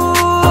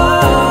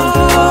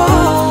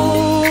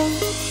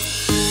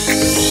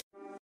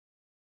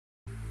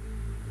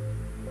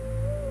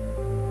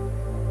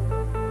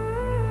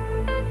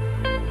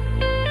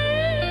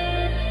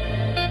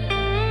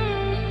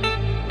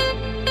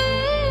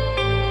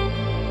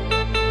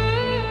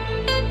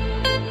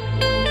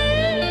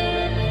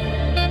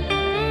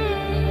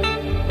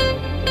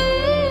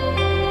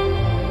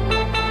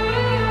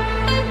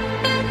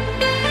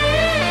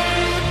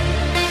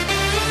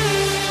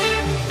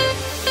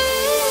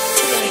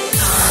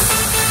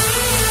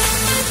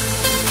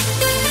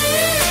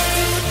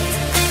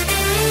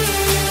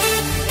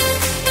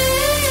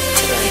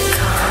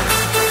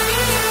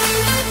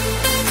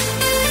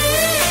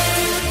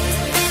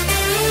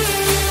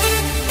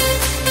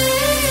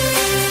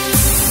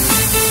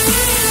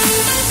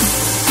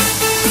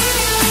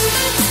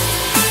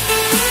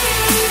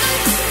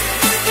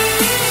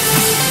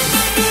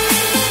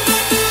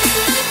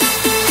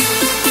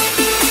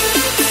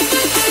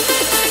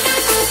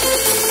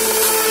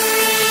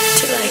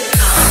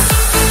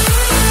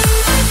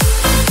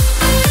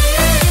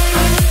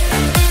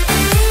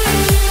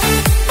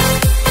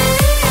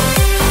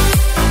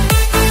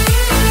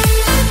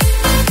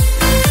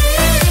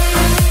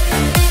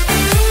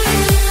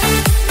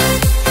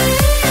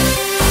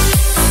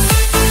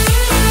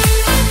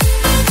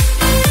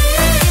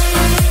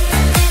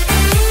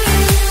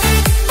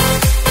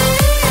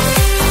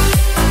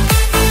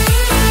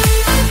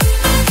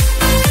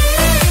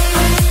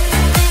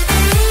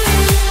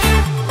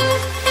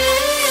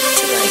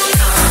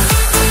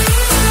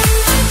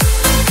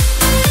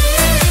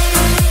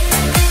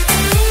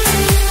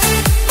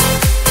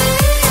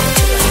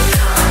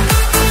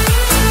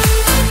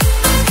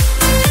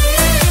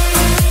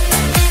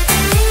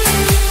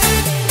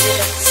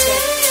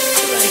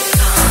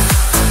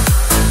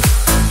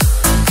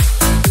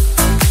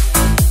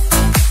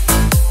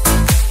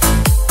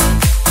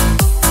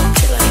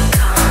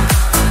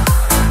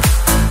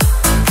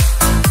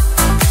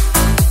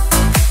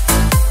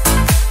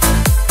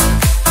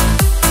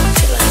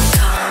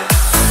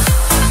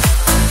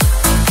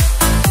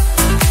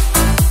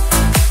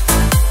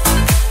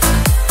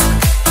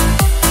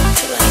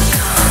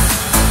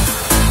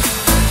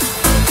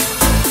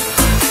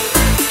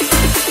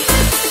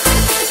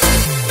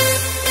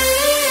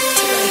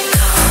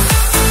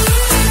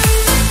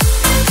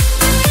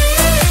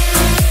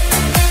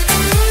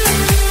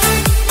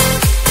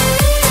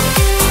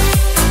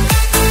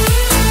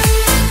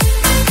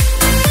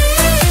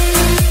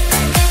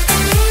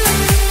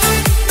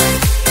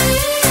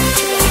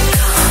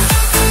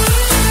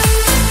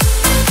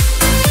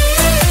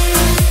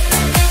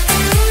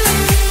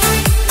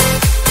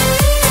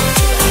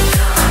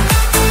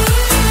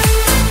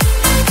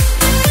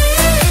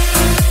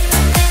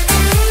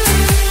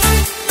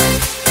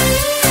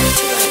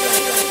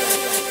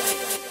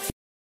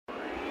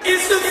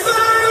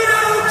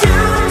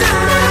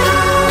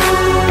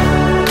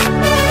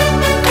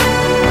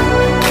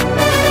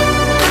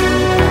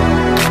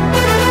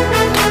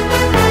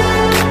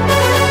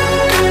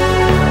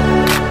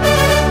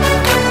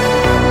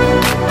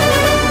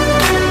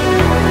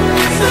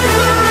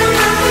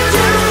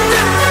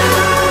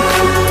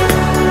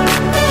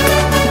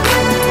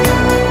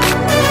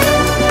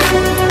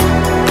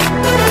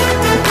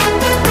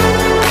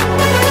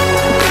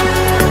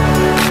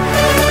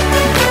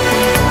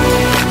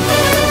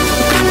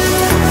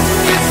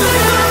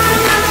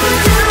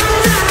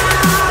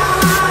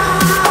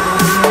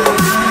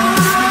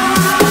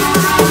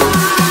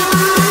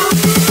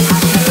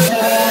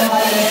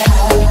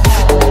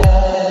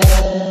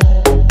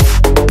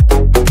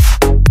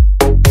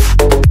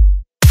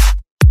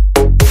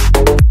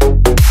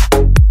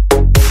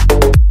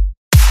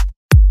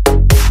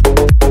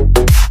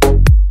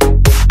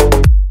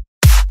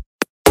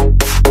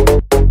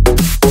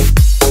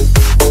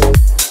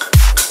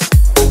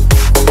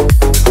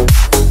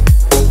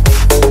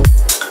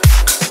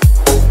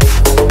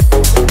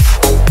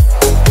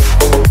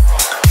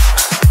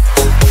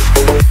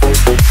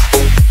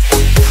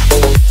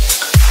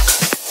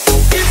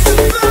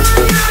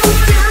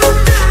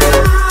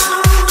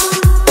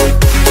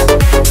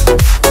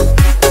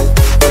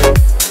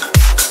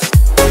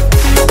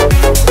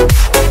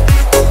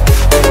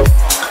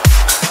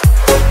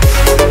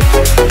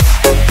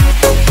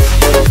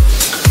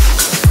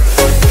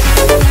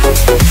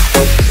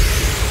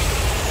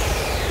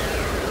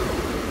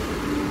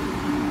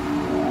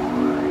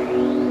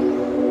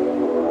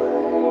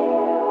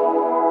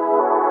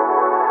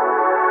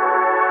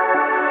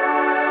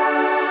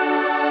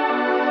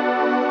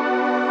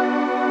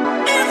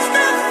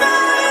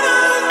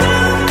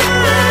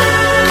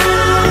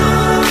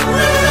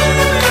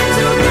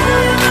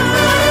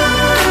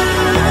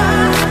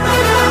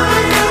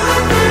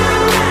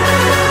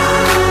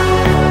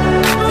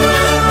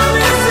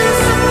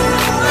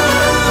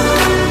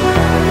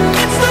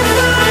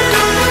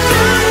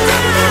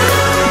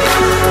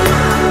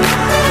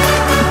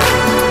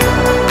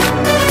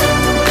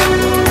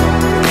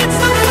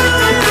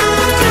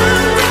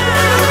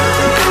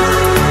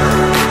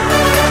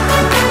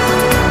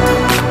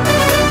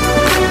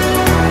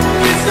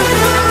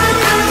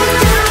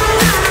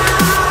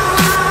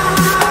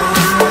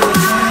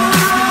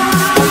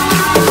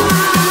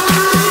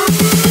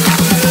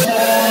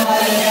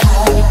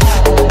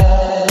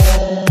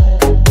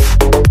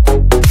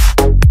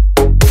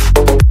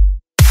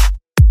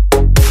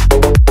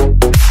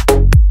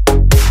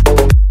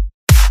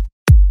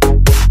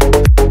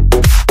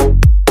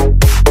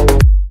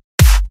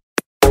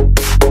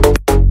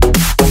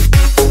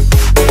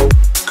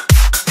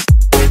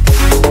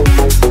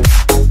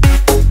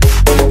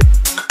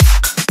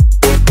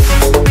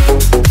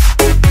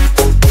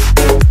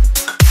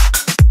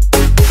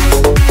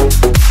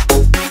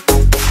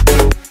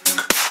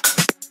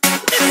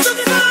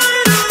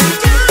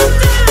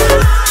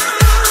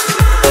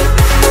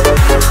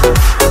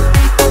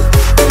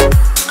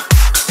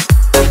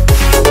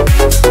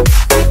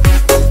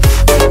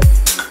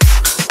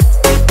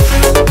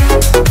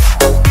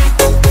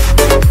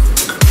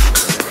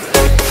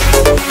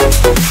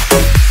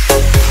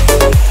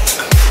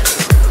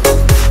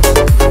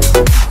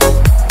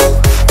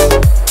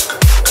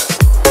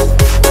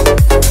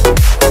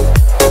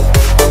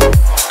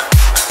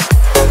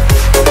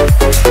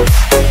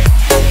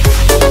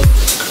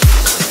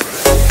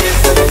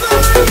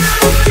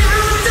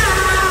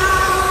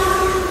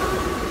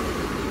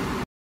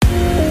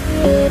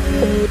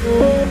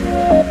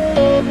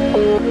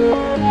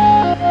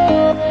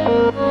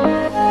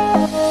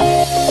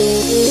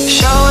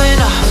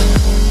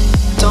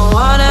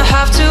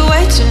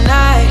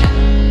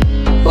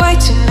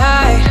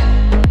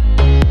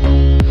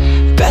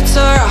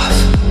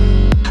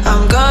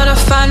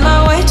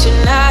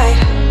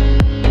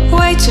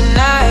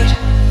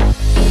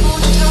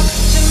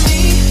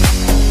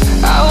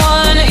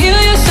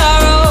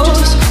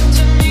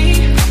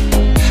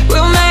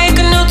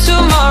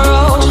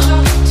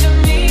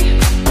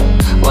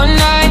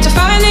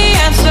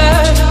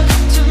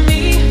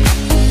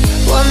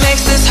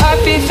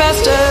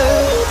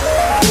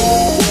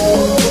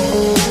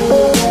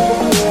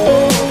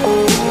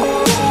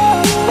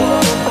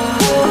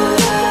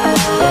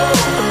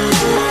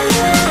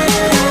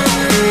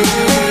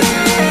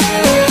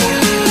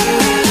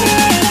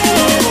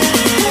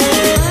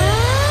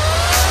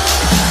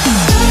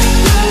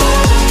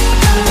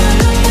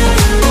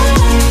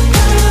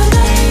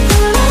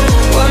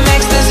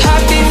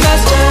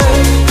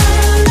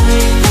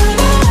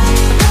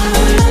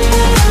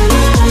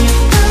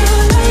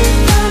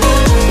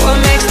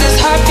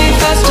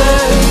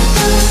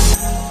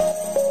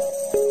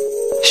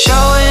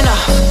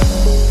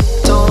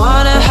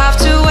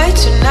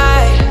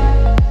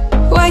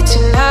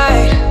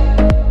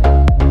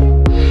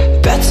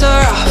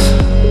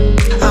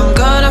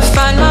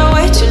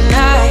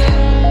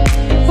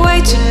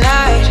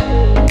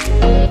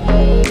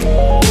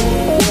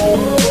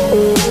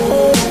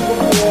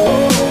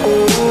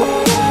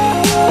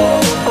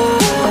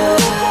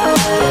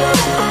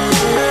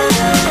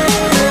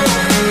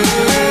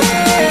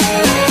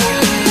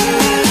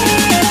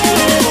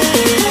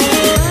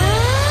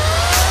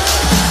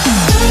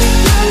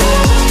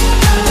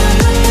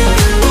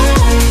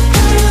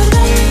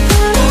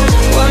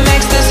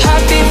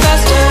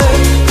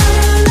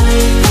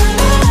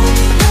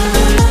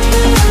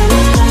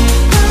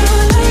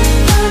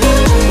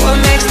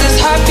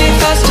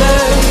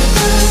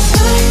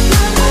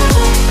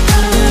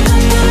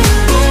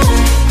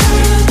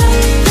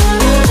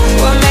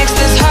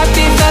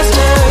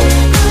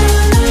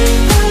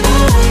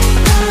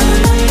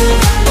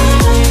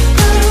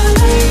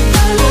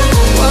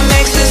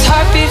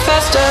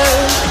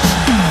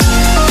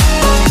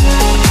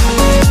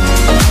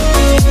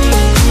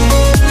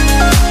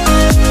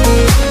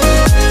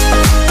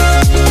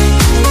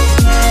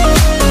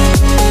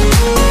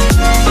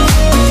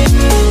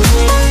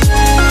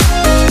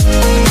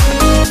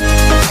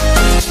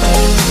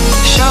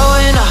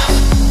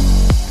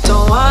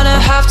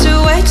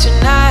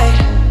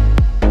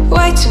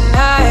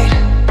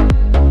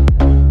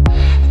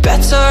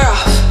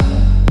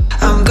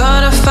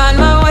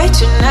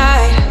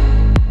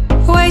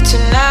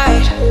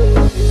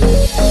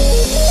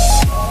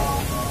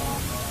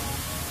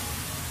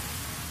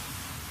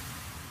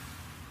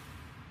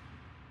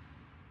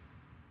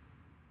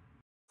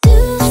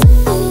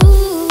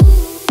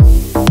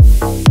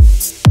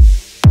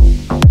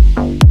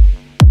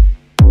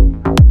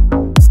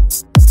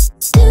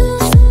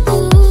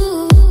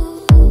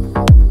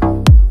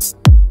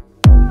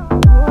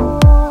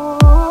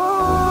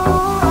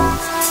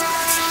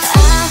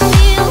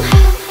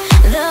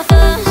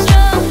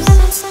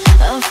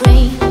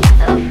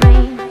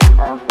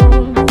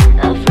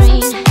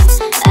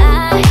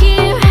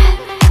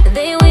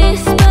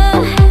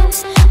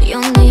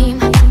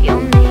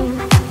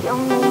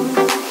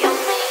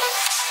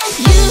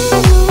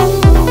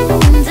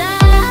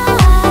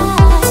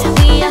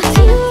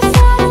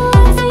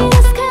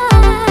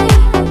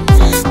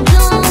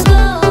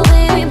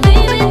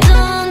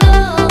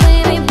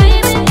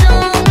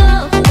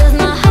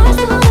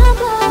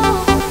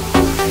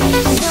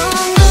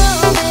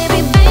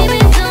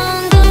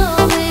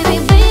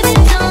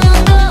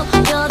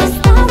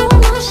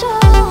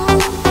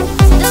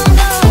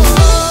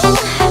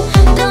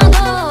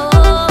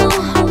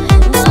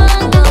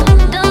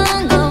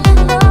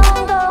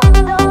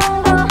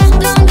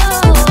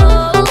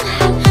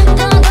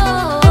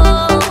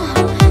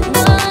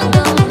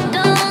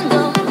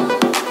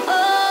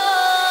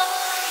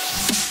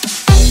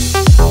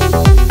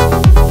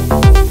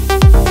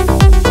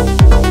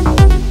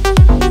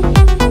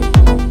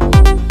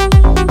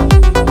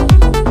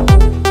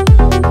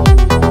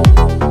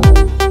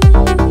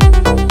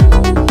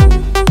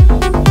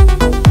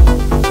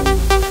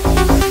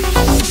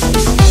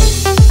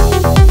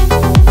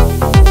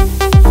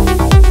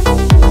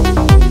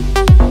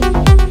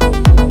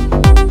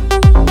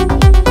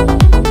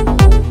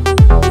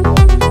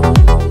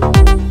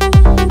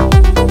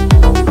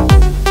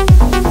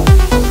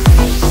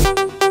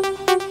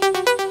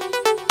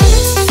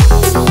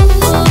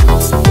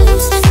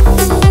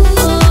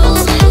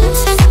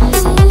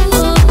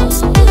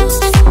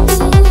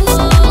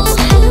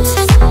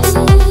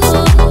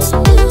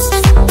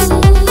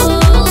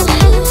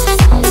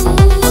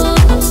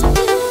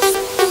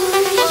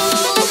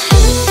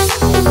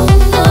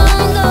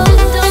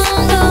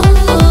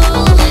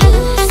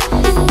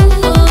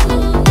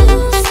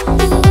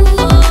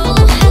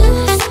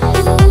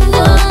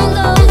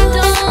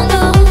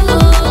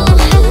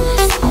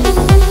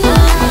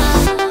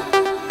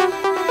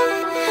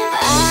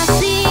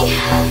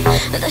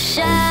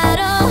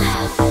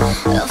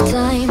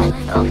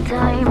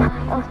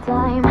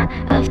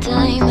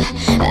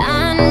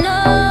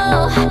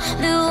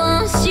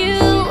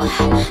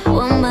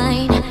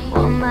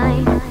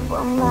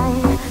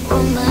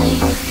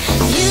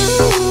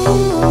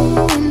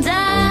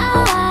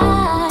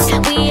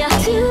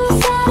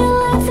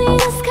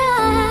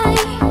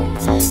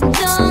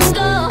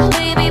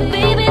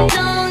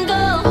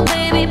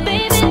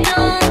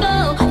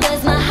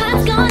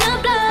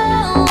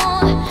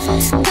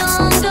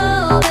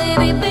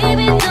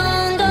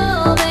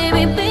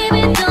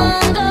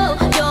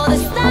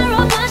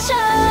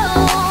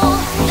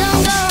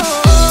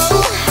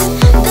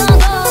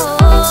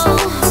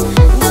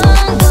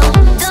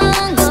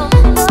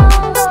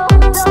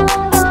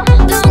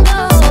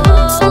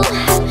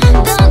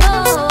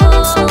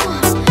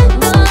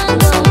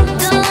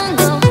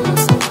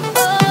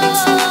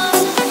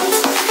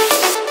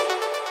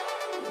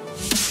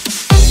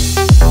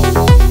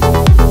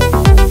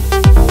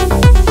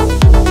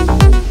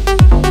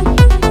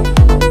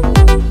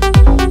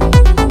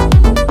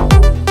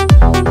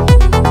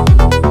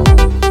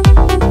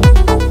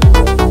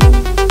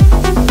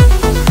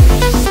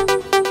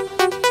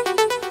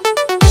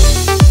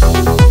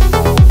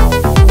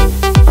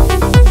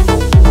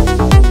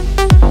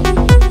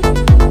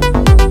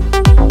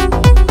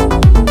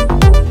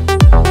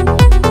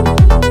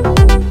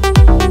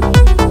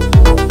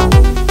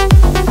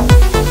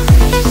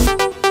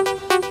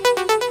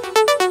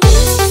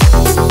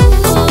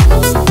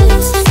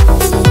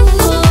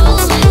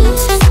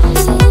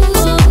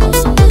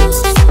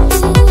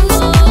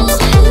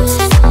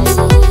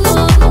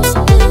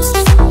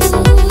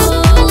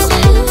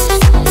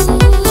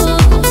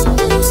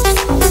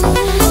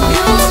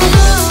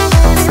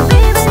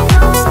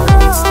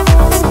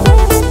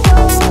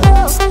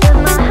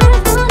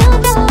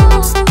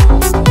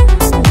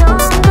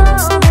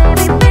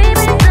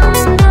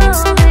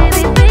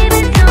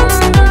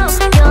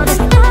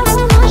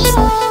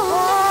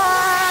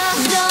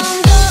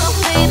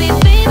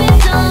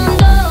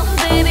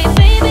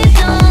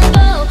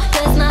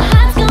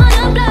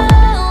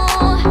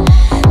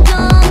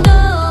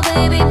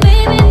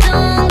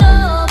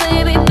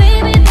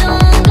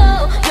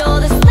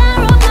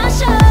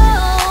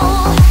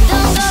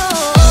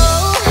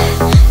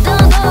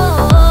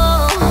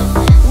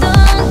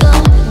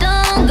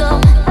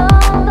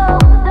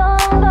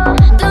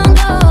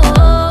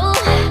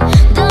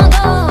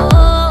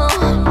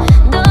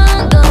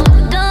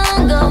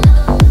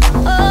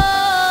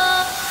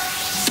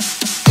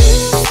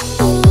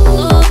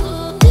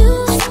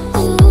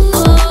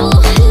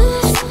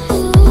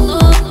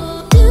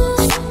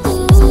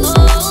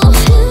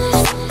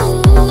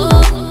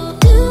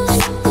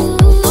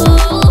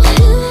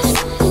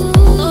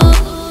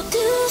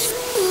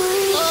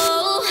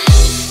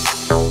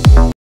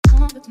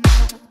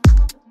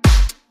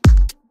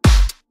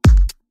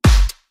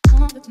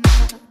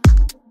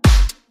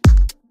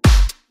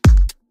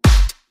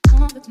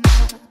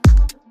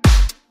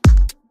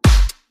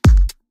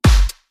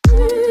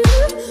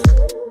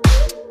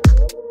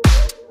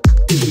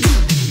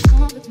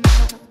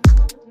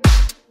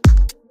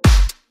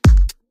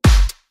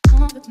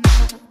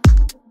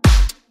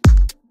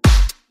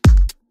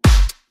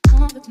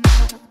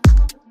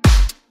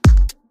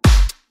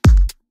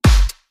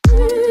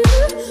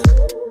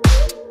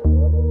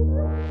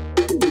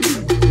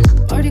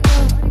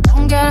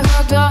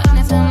 got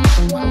anything.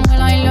 When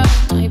will I learn?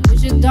 I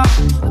push it down,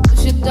 I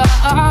push it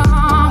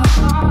down.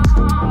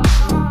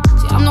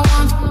 See, I'm the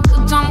one from the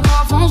time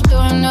call phones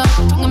blowing up,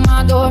 ringing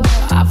my doorbell.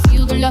 I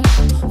feel the love,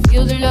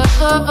 feel the love.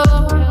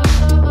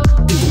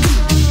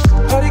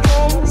 Party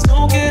girls,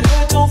 don't get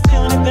hurt, don't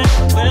feel anything.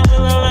 When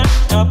will I learn?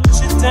 I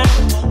push it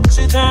down, push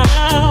it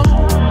down.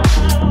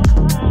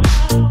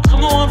 I'm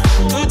the one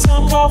from the good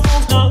time call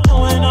phones not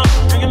blowing up,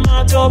 ringing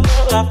my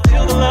doorbell. I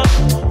feel the love,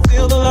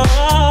 feel the love.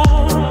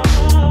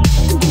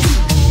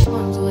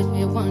 One, two,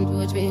 three, one,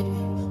 two, three.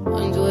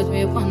 One, two,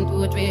 three, one,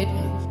 two, three.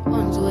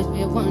 One, two,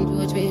 three, one,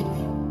 two, three.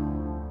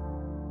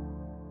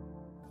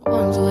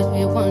 One, two,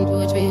 three, one,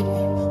 two, three.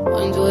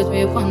 One, two,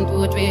 three, one,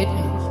 two, three.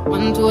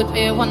 One, two,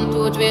 three, one,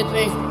 two, three,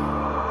 three.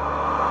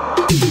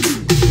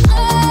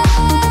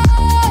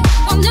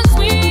 I'm just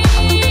sweet.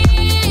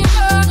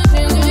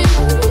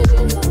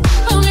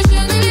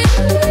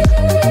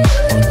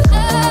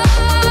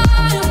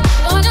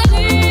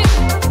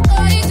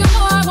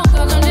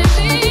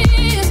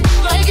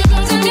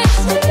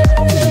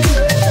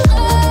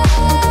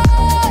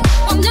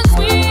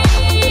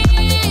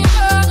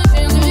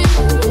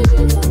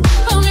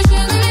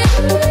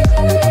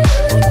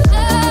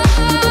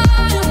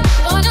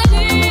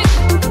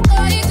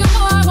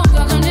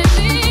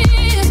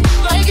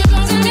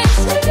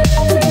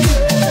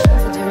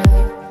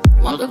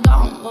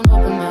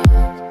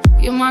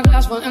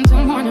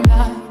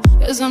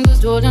 I'm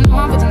just holding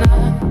on for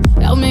tonight.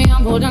 Help me,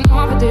 I'm holding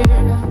on for dear.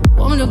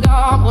 Woman to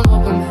God, won't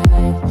open my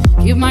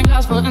eyes. Keep my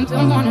glass full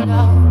until morning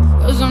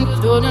light. Cause I'm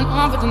just holding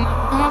on for tonight.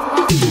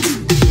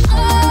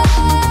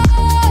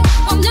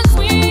 I'm just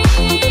sweet.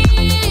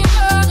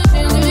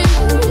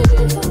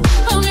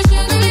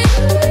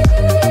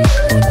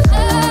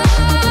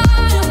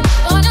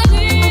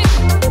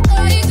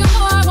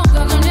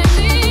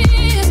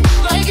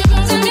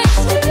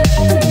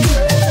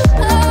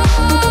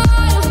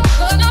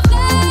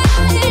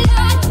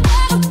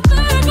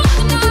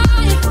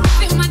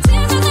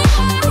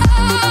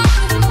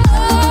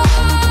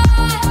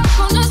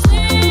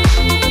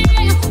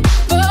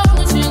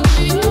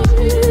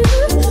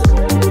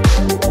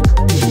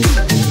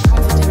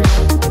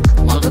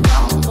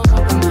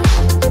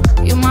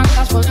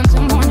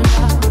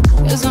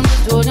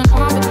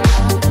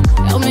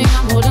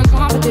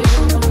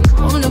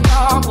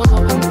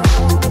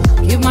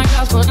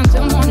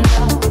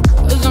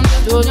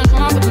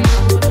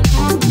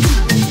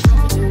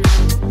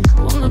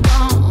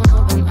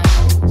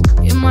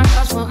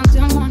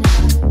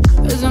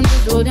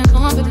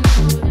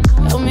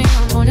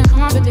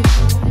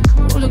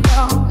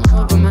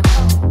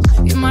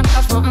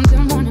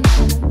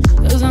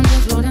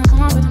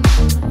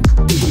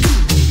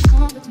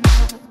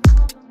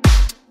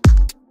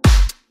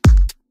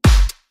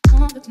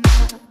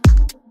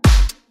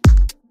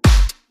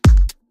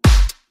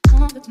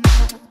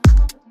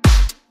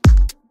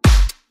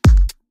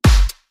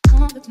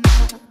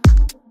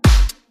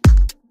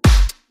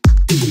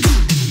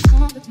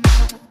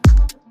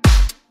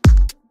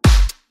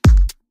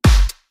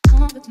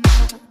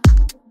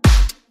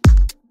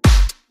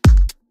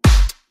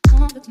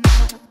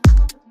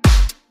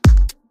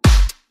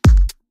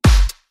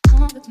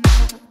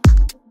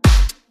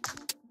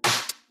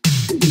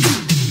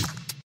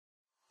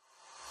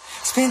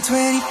 It's been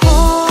 24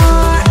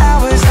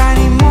 hours, I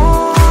need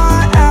more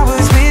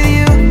hours with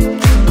you.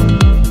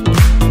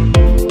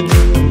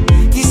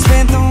 You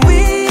spent the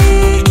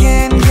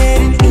weekend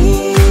getting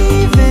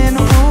even,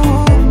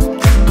 ooh.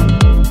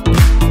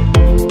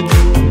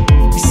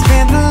 We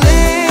spent the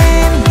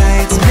late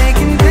nights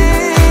making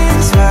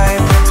plans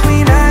right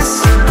between us.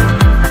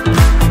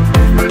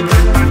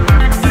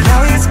 Now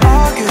it's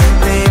all good,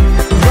 babe.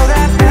 Roll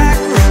that back,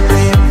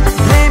 babe.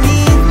 Let me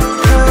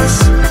push.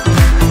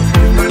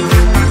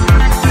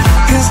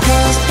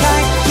 Cause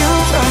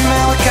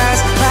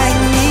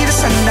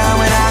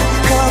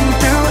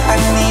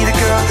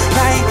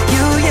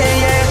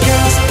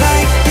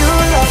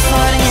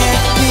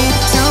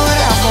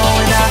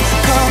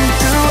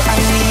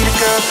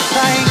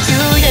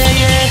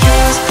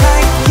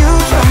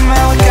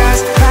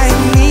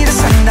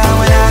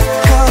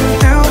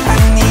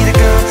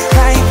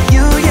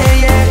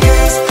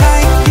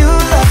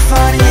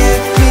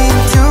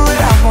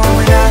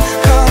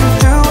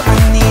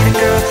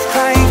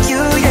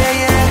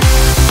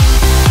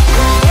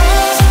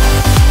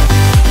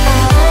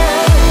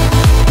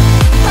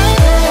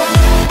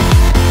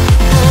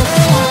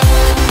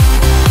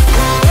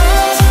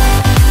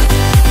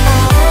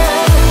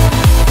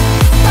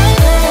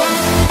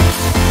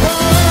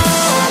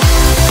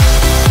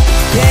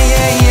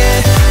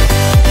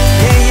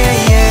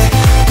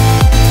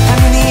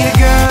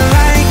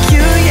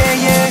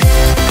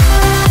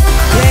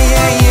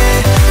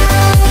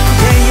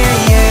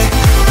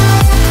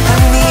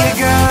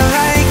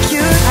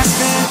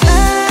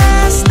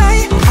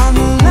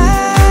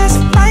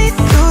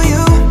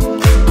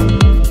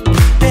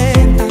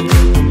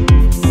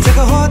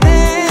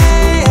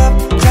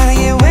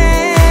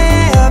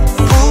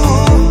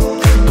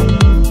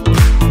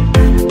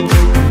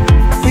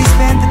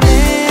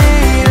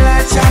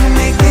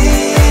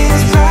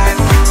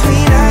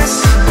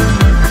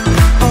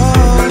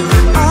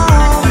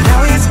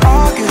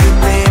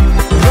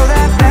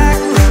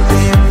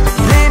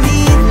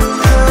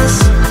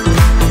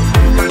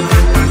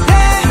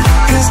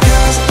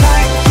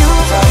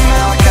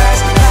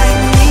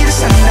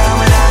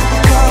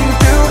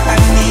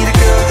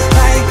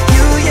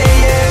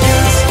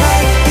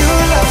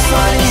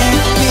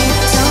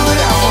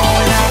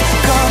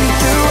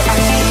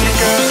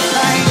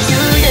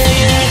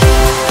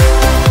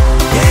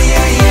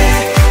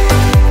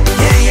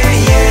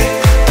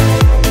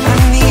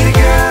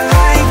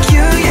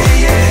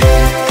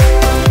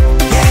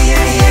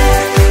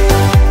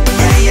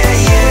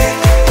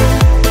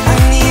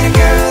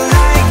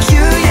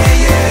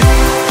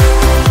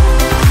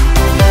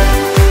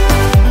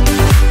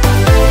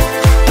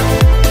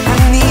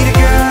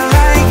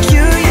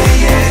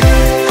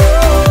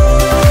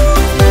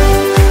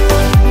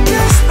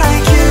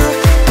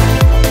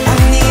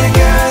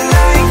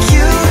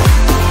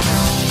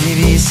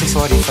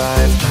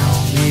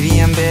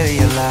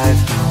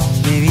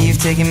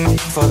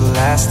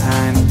last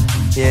time,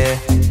 yeah.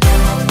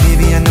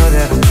 Maybe I know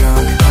that I'm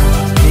drunk,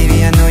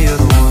 maybe I know you're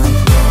the one.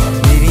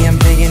 Maybe I'm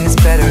thinking it's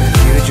better if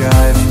you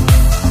drive.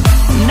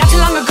 Not too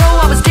long ago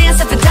I was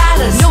dancing for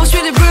dollars. Know it's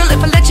really real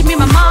if I let you be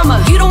my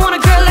mama. You don't want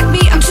a girl like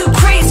me, I'm too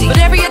crazy.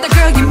 But every other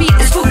girl you meet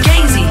is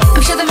fugazi.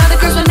 I'm sure them other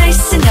girls were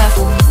nice enough,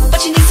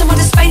 but you need someone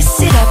to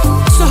spice it up.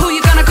 So who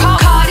you gonna call?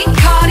 Cardi,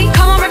 Cardi.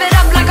 Come on, rev it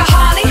up like a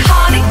Harley,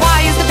 Harley.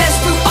 Why is the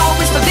best fruit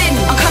always forbidden?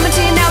 I'm coming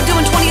to you now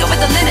doing 20 over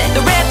the limit.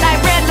 The red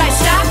light,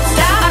 stop,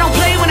 stop. I don't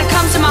play when it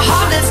comes to my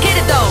heart, let's get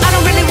it though. I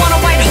don't really want a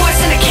white horse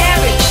and a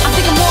carriage. I'm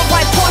thinking more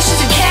white Porsches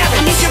and carrots.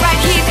 I need you right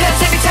here,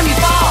 cause every time you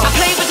fall, I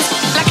play with this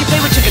like you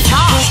play with your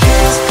guitar.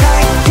 Girls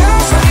like you,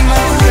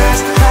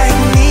 girls like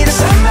me, to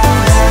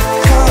someone that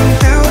come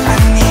through. I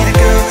need a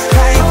girl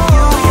like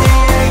you,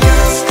 yeah,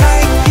 girls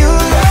like you,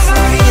 love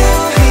me, yeah,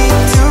 me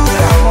too.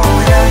 I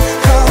want that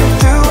come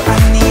through. I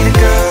need a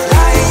girl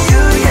like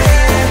you, yeah,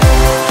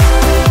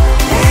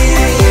 yeah,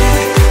 yeah, yeah,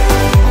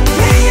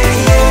 yeah, yeah,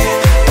 yeah.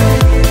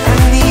 I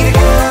need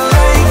a girl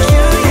like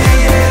you,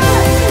 yeah, yeah,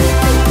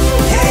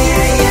 yeah,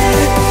 yeah, yeah,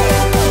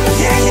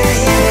 yeah,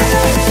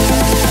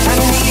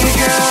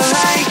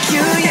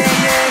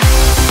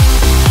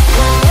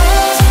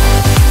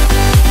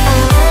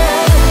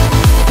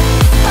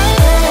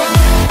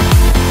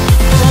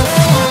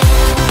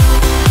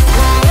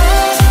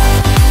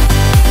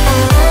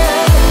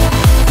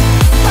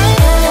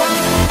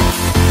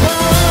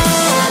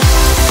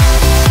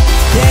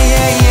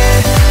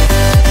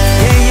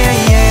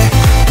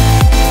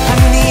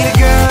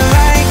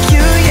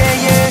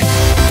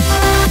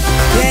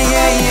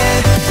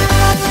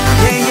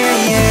 yeah,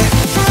 yeah.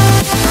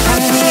 I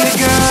need a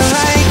girl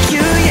like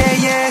you, yeah,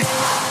 yeah.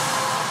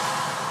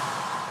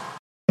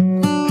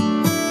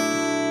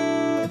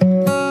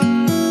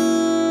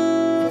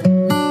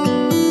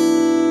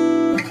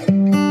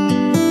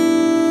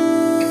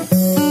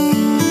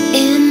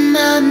 In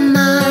my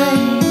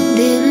mind,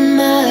 in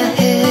my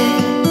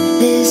head,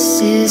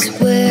 this is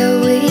where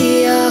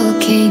we all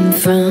came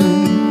from.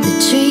 The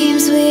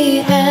dreams we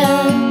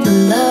had, the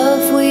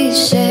love we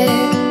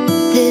shared,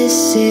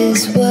 this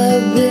is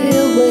what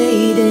we're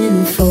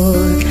waiting for.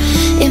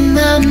 In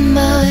my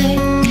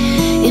mind,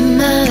 in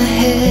my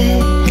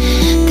head,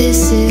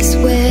 this is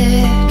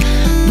where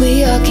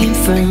we all came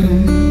from.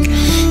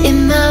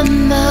 In my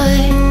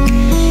mind,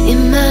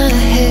 in my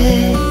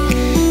head,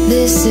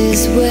 this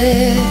is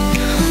where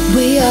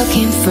we all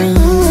came from.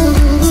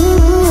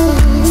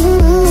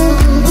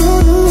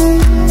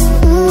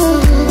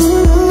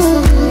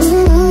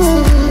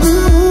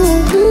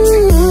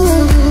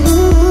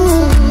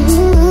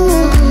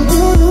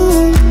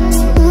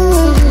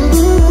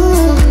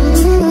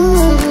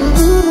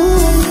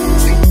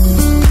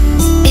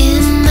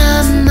 In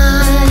my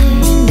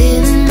mind,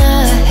 in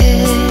my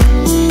head,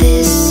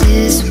 this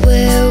is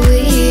where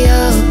we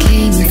all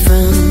came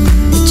from.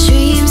 The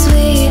dreams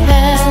we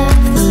have,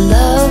 the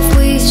love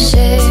we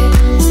share,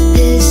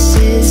 this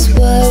is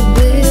what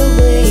we're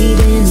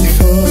waiting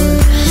for.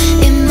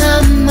 In my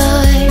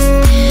mind,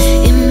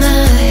 in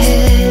my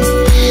head,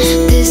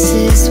 this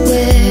is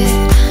where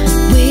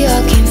we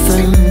all came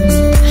from.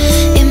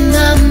 In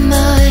my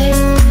mind,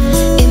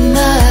 in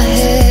my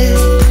head,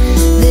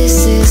 this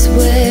is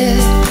where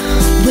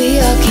we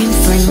all came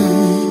from.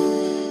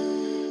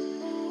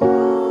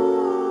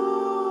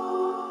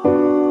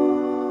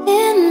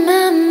 In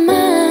my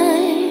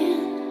mind,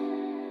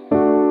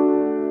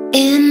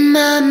 in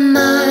my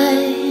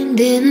mind,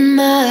 in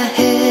my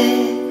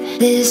head,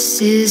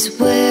 this is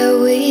where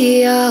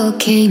we all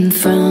came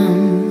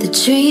from. The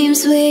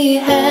dreams we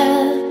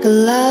had, the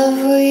love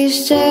we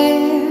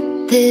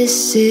shared,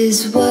 this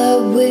is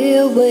what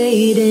we're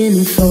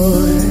waiting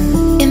for.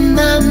 In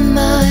my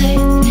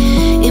mind,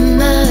 in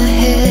my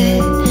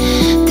head,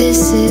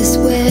 this is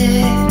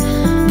where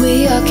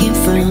we all came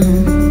from.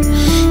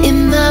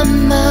 In my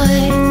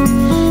mind,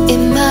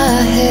 in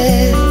my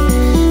head,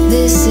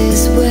 this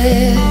is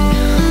where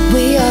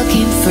we all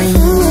came from.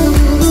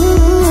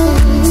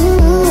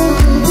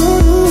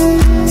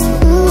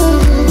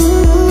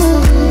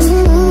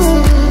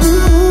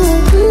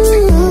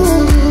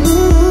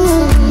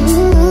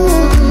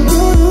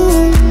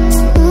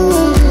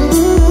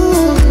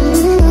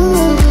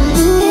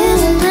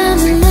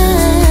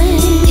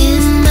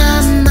 In my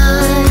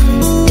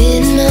mind,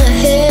 in my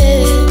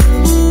head,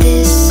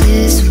 this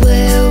is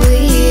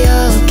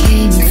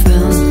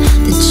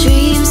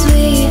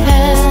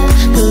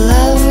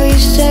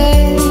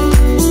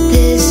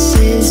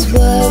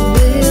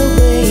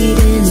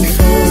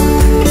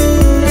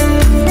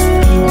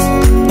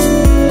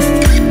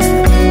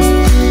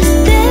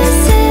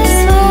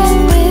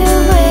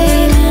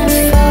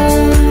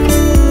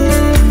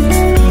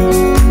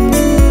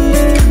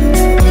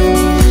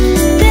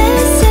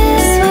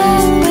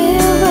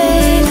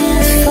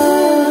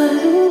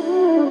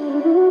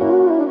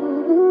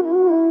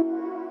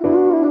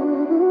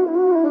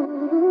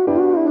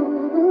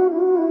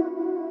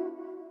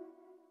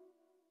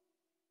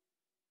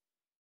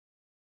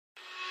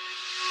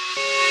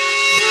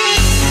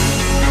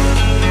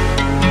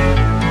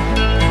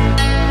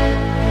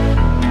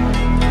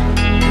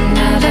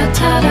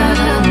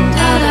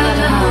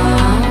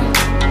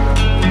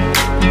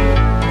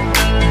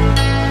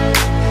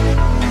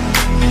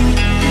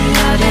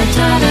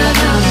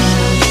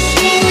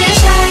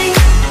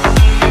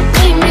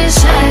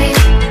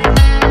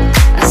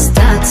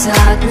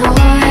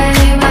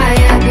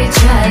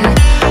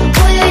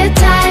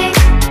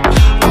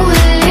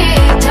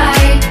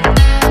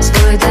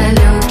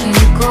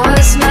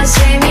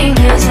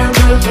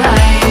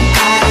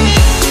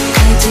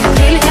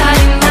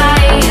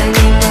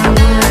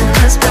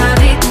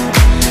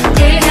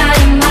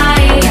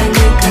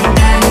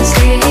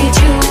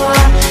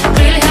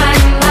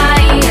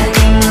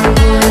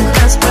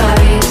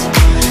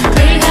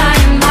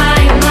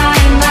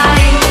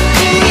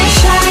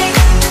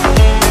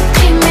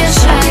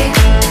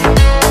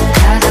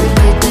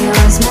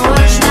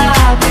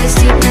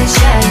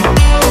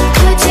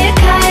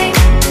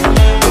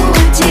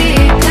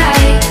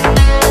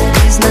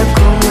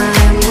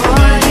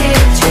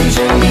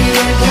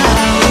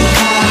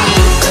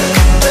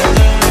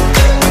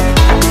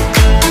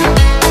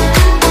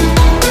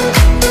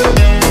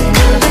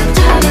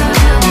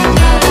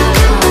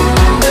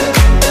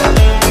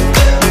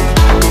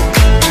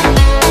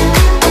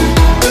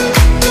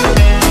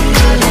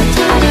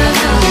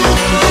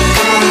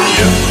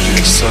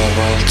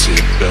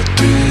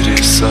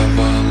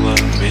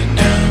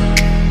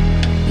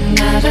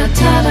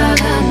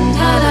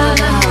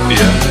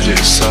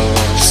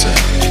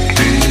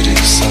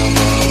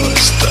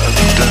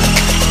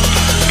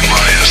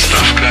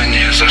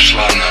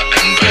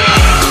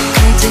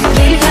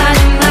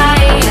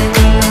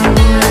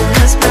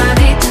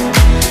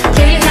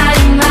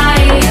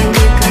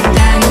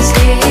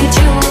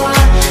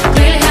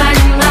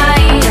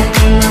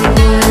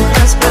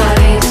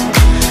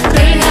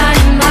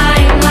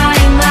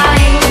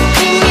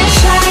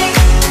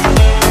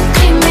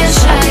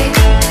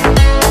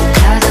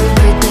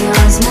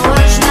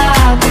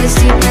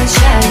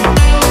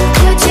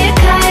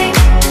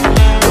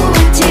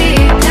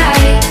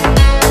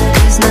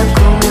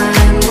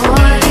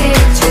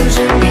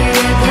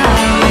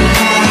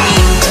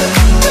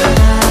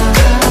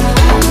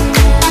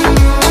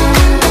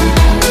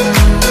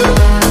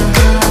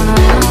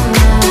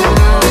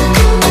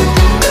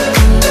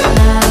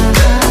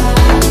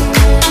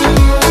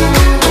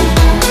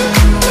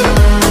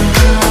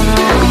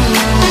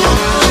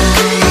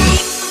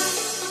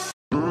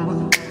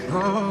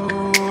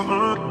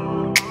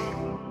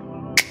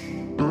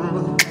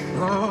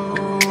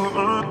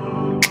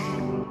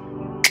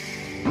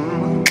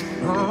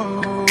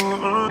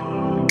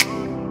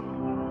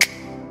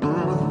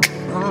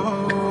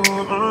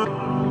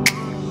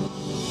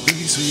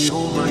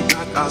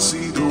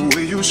see the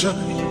way you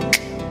shine.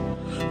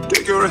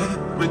 Take your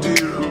hand, my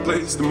dear, and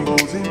place them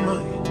both in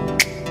mine.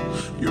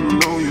 You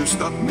know you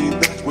stopped me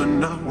that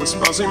when I was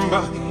passing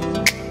by.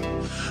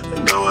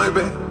 And now I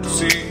beg to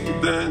see you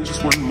then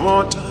just one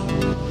more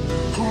time.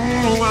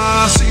 Oh,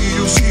 I see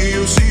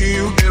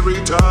you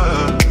every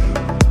time.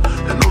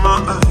 And on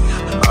my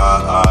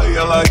eye,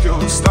 I like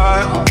your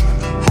style.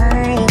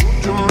 Oh,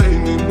 you make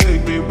me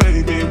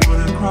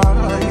wanna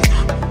cry.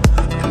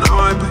 And now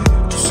I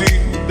beg to see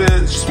you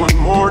dance just one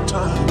more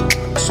time.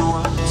 So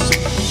I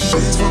say,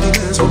 dance for me,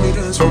 dance for me,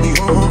 dance for me,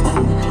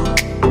 oh.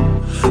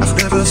 I've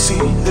never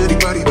seen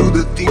anybody do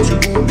the things you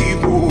do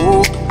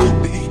before.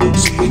 They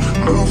say,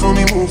 move for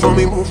me, move for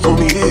me, move for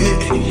me,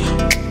 yeah.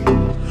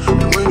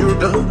 And when you're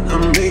done, I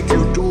make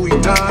you do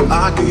it all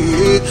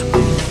again.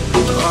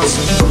 I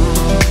say,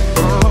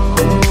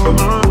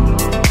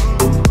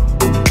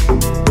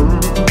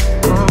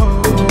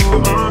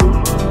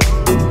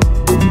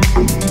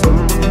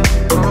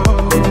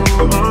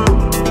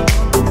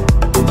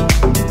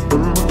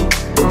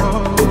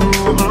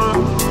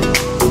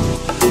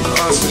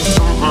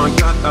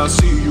 I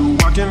see you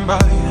walking by.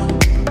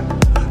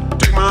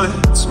 Take my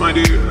hands, my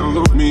dear, and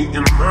look me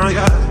in my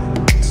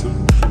eyes.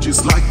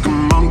 Just like a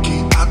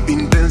monkey, I've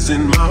been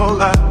dancing my whole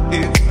life.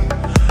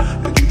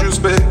 And you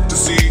just beg to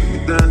see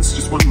me dance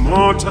just one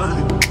more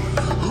time.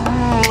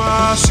 Oh,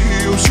 I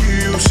see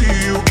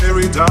you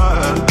every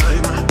time.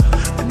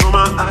 And on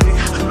my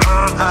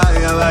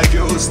eye, I like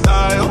your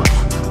style.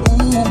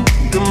 Ooh,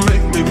 you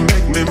make me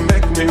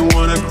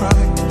wanna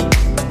cry.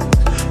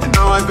 And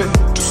now I beg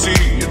to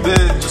see you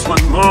dance just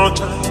one more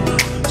time.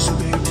 So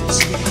baby,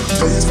 say,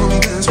 dance for me,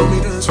 dance for me,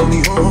 dance for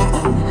me,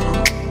 oh.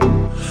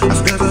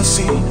 I've never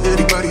seen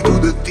anybody do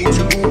the things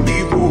you do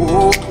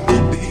before.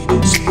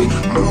 They say,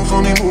 move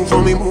for me, move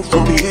for me, move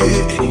for me,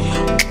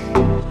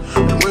 yeah.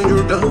 And when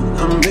you're done,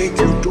 I make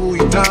you do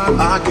it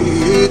all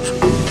again.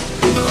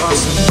 I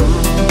say,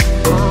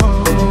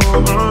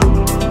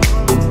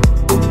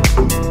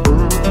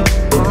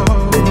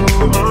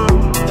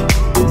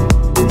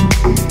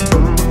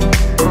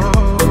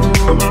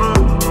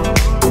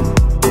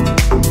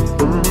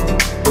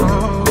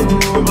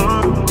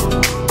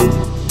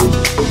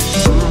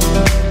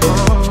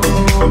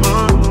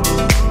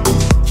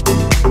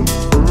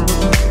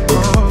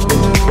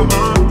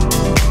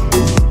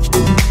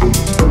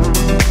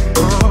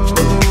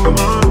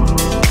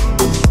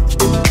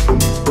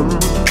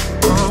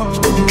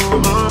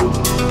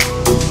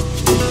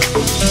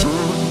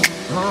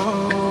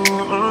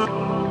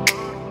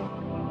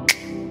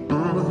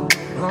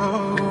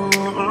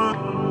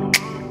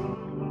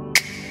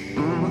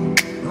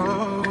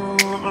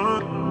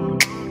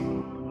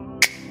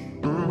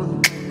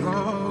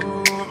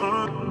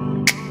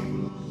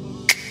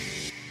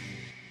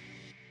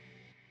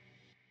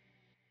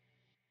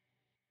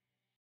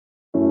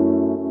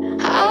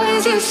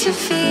 used to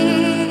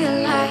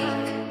feel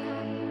like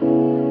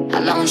a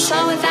lone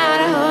soul without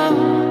a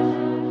home,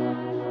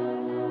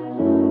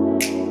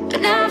 but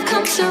now I've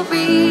come to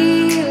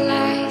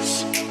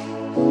realize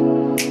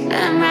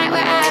that I'm right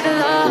where I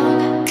belong,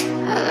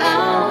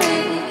 alone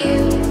with you,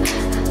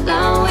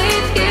 alone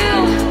with you,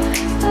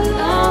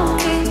 alone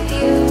with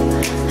you,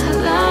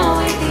 alone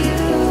with you,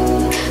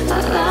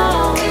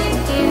 alone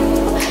with you,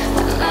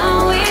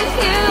 alone with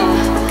you,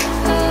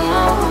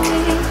 alone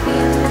with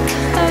you,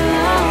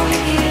 alone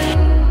with you.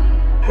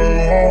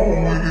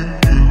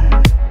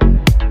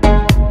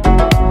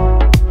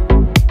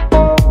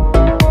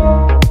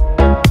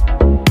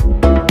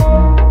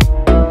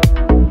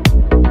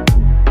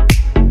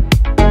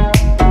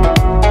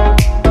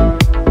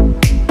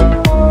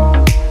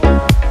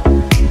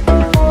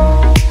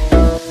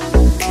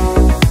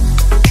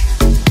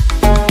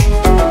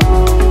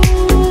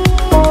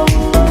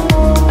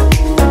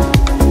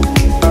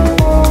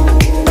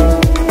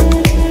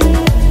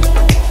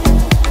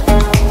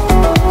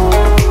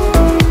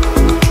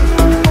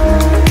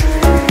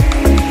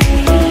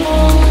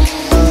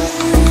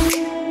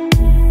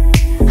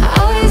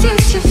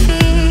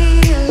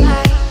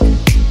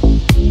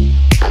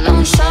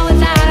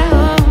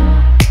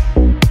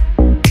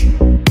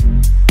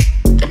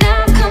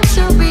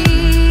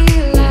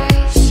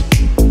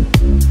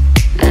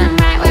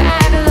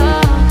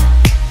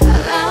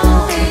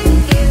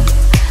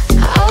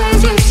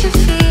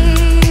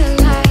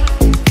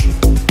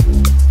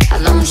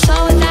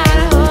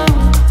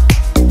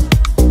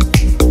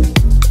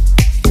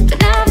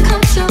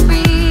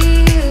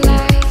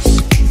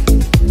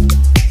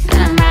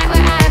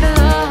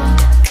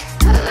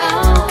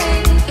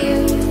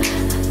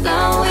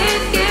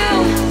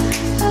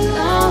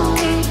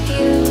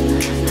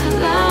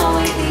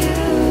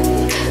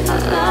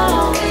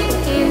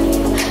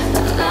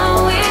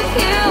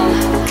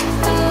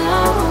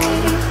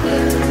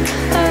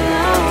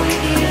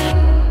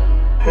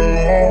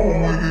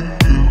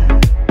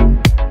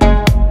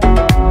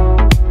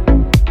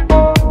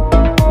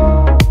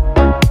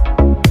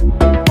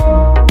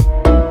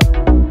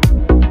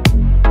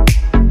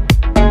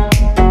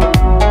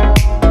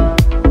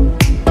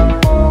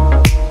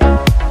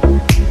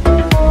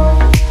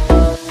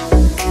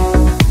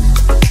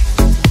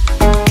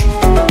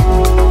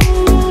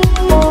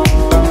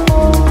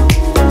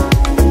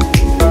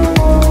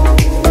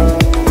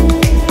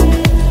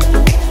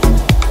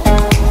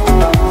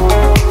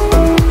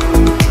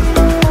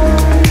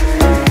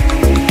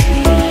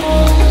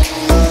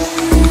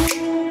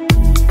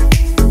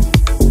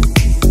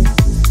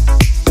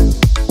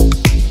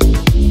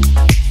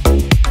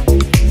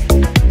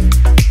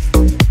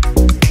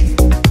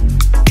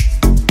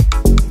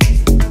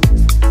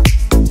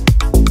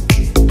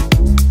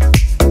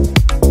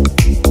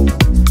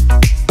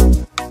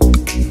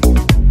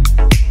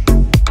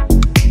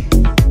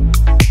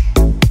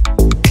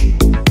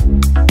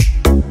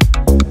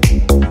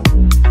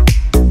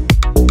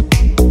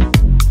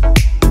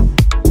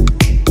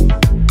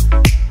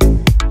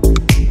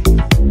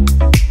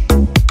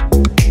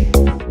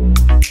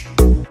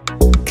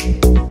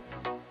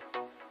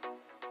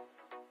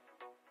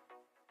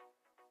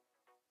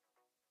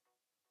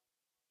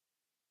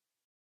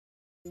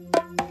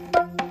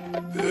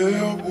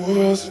 There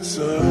was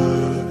a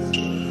time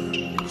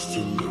I used to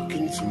look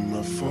into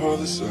my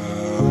father's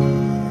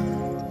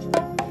eyes.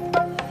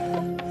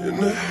 In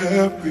a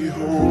happy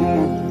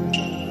home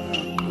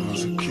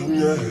was a king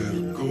that had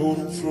a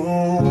golden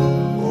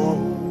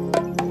throne.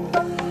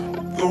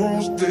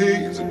 Those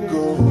days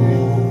ago,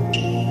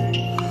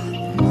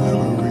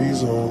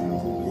 memories on the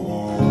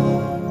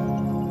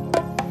wall.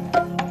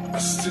 I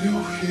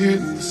still hear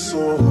the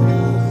song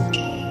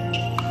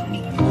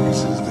from the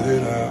places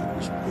that I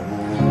was born.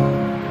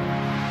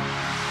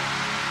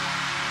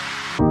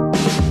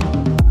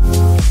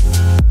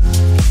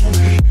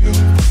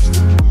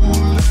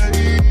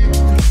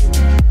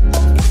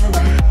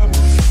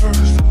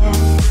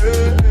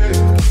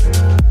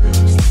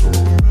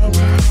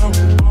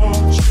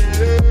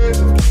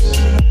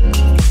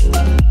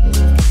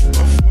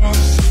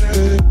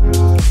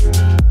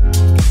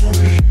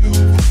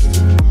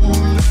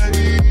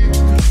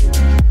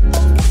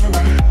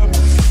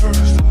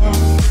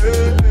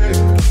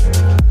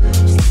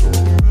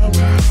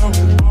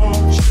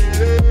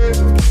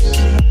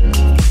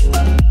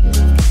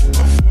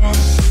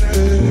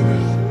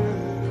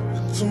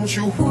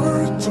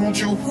 Don't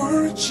you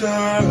worry,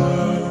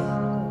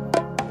 child.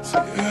 See,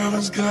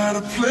 heaven's got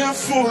a plan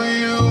for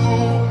you.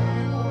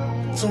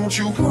 Don't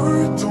you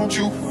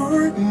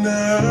worry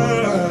now.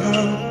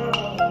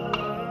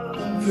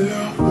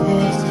 There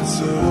was a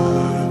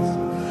time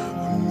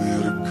I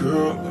met a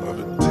girl of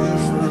a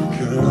different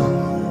kind.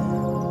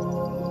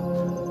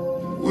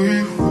 We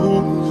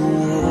ruled the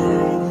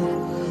world.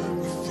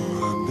 I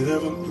thought I'd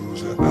never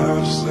lose her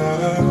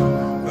outside.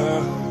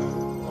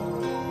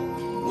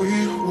 We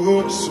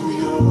were so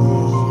young.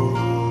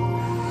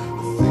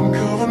 I think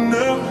of her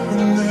now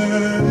and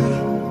then.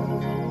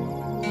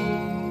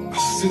 I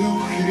still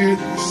hear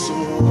this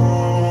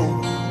song,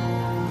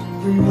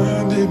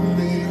 reminded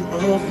me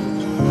of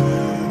the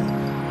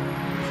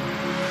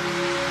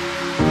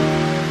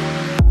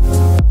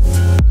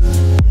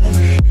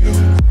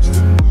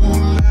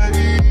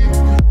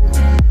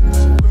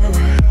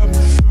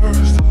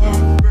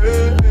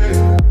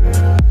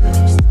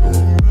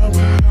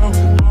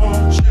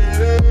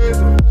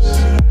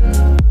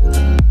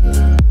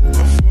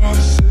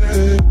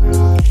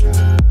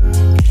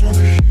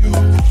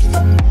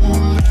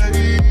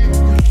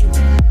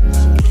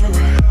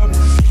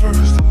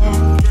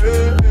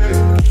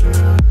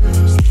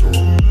Still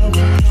remember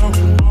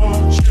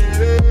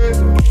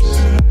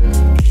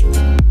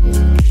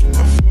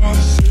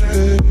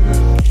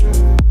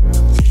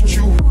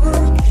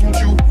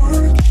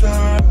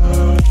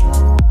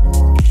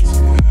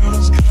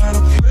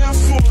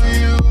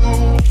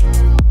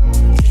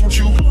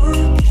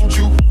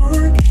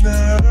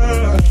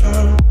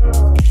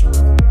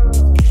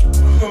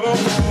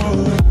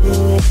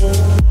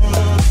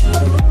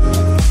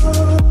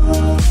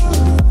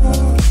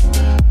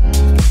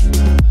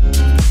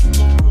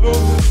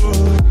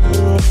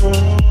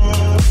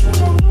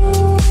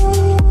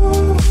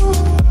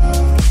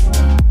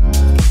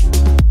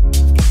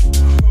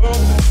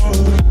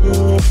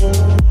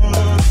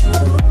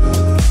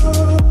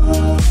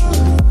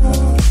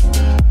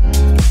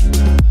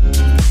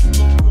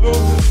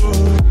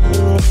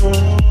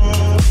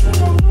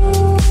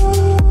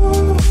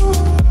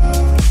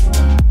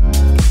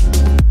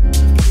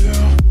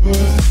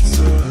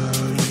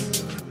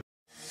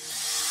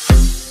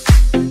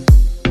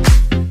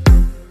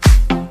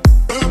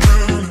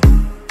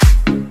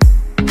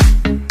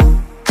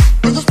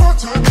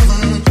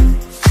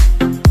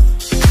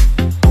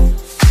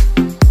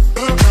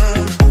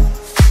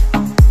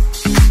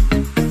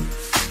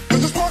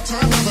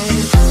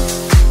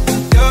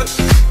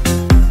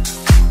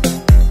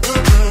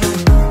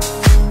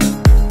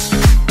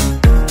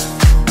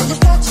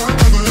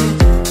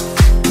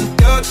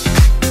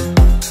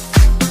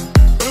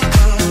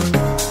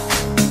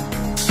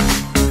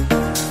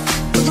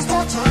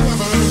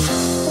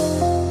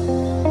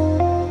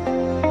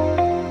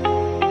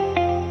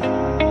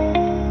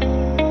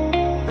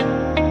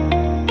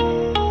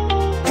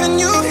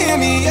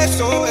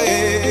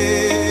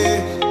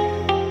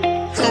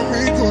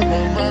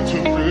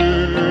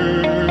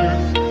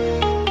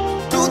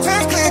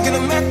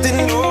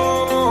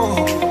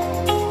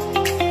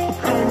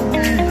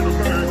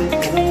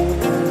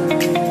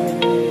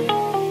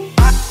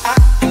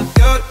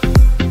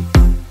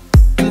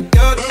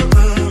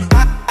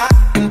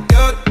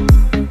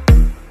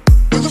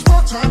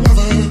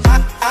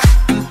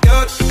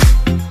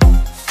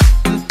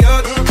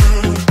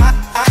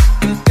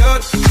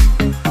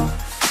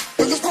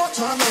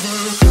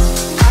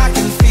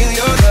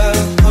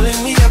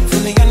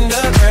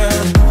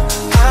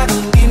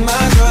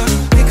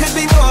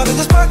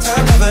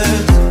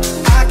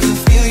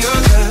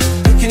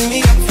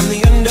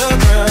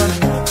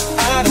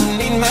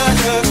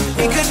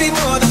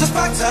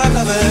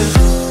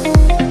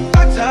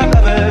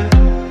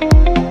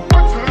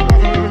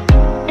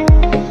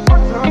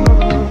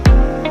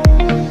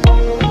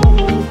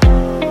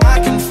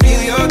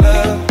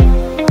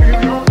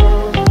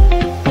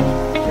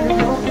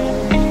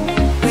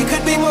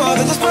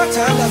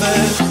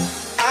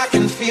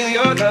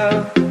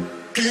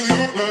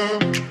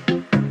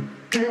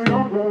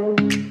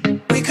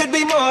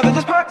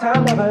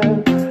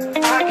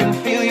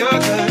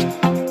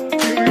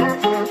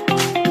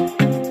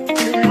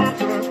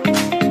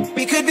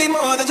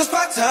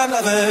part-time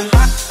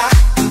lovers.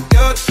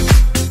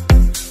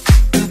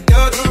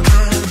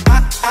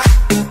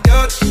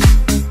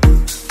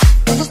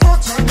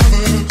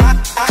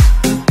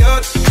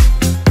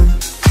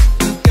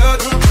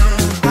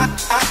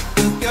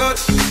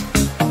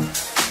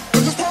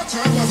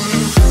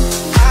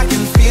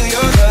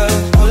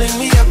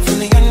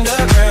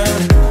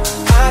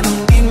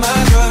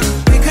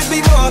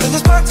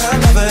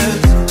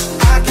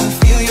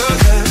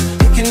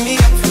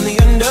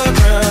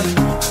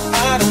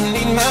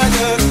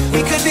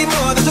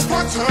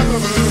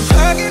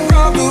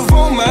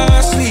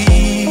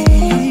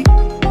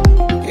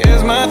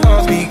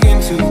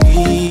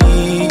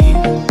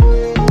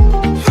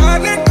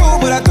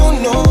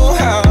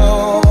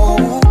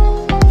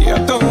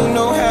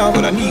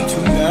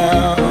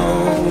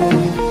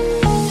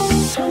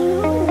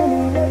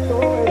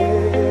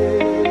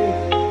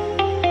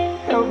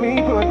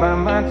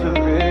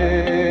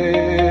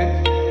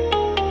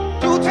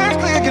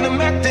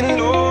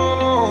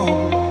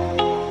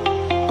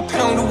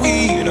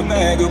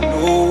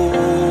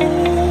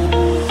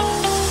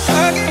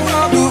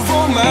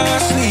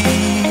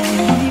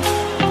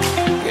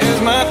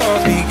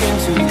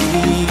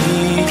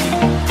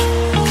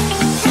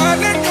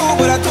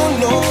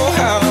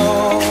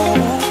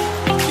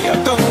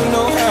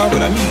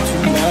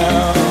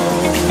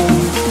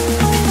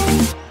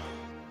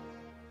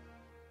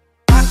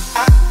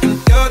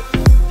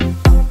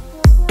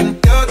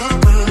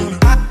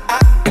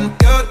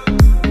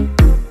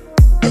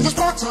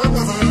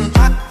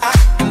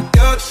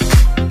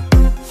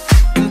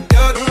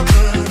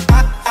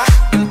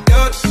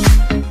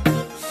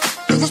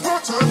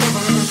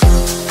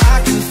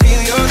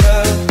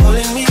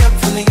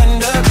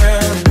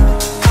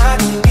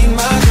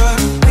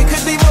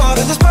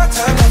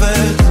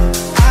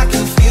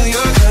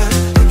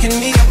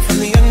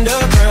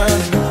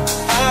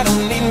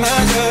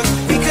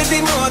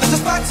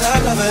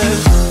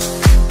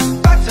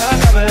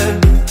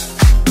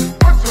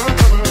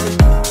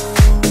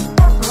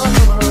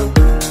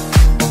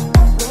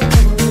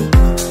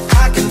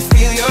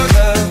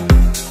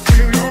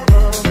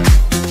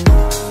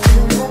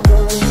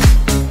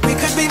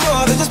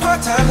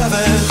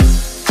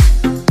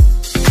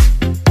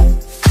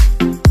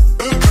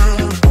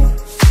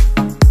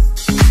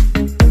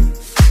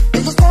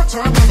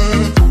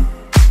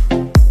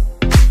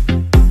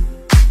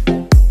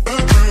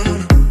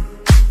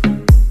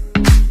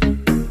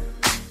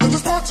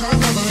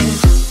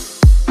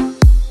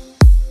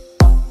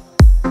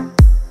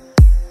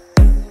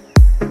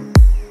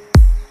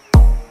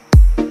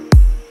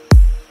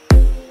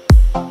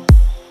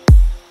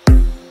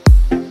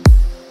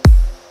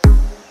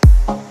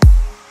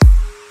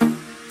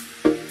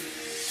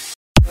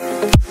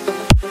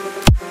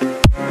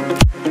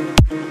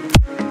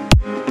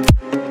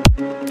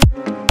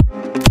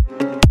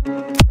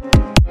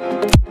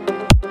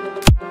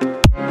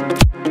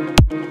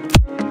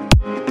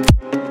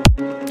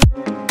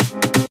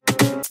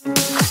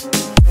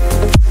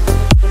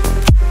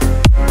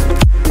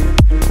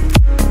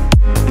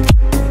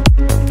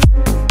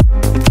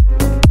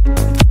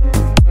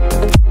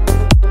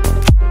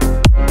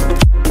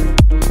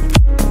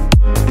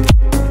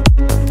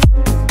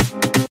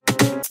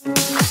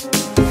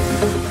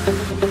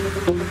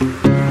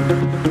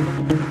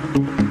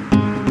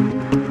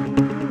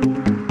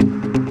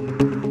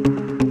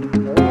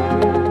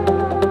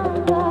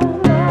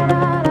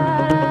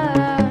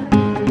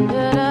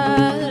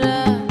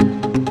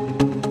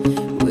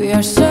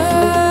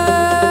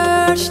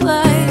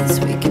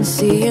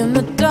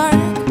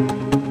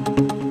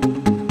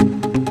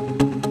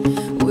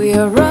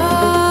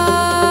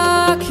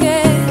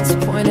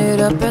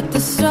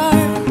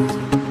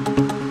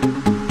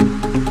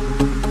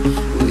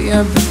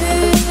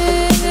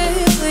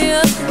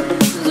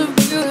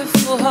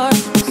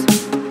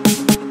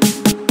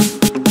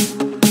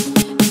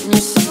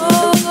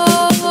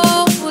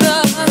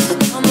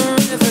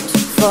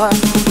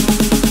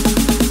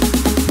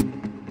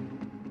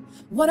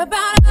 What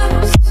about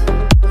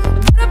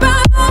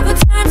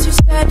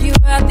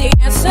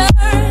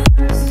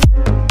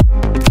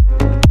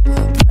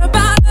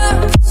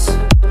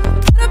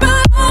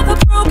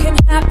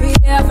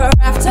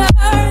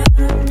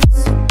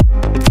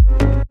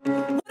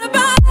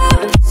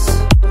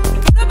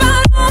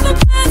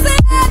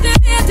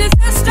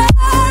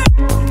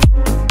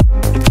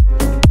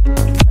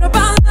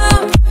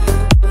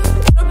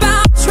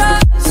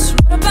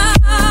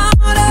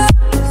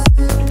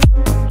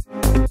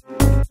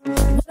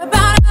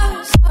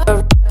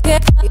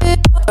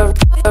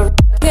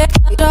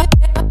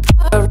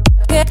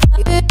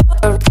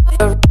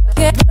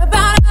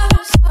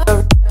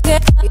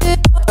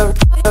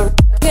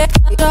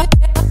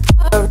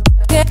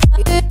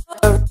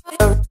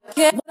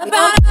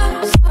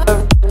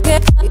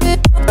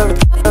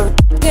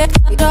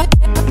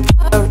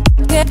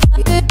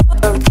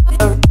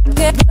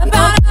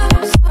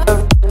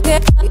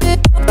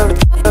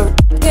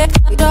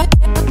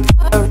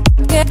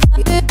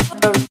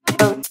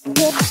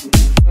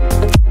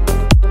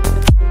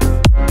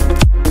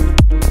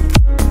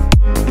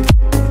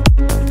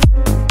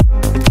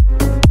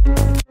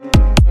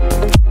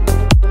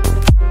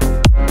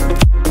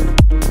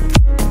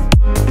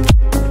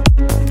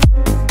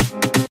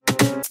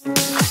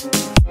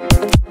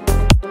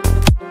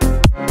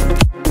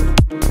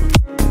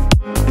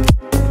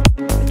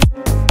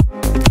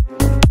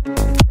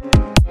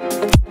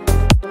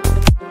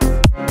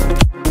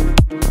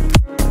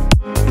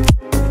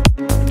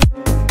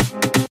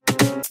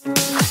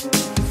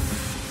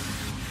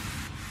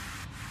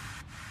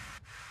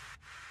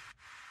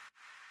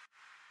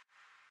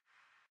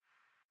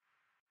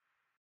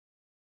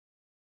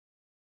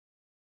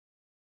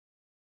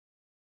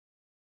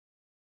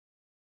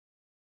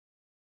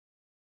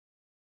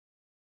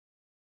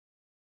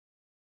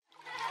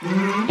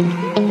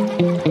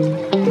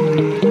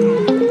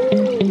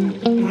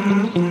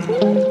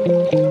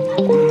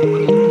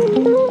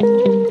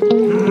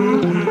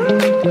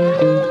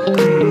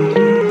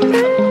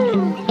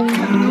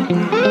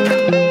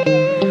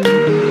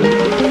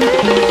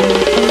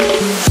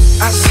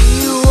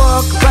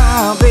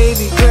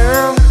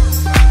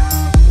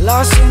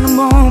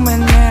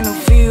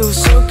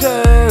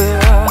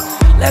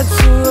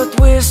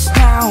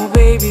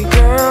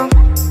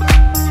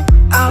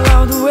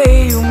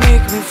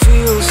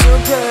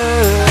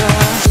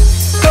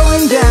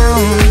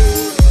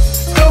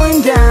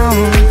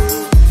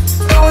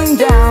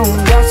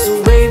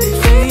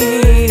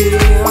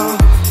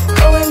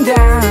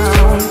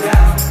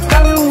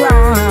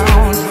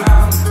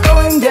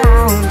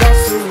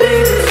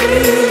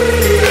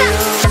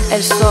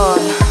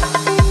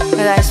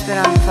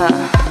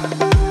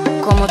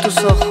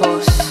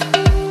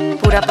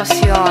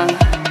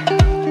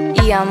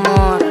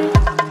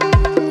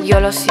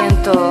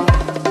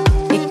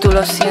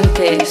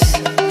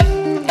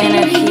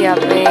Energia,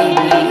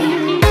 baby.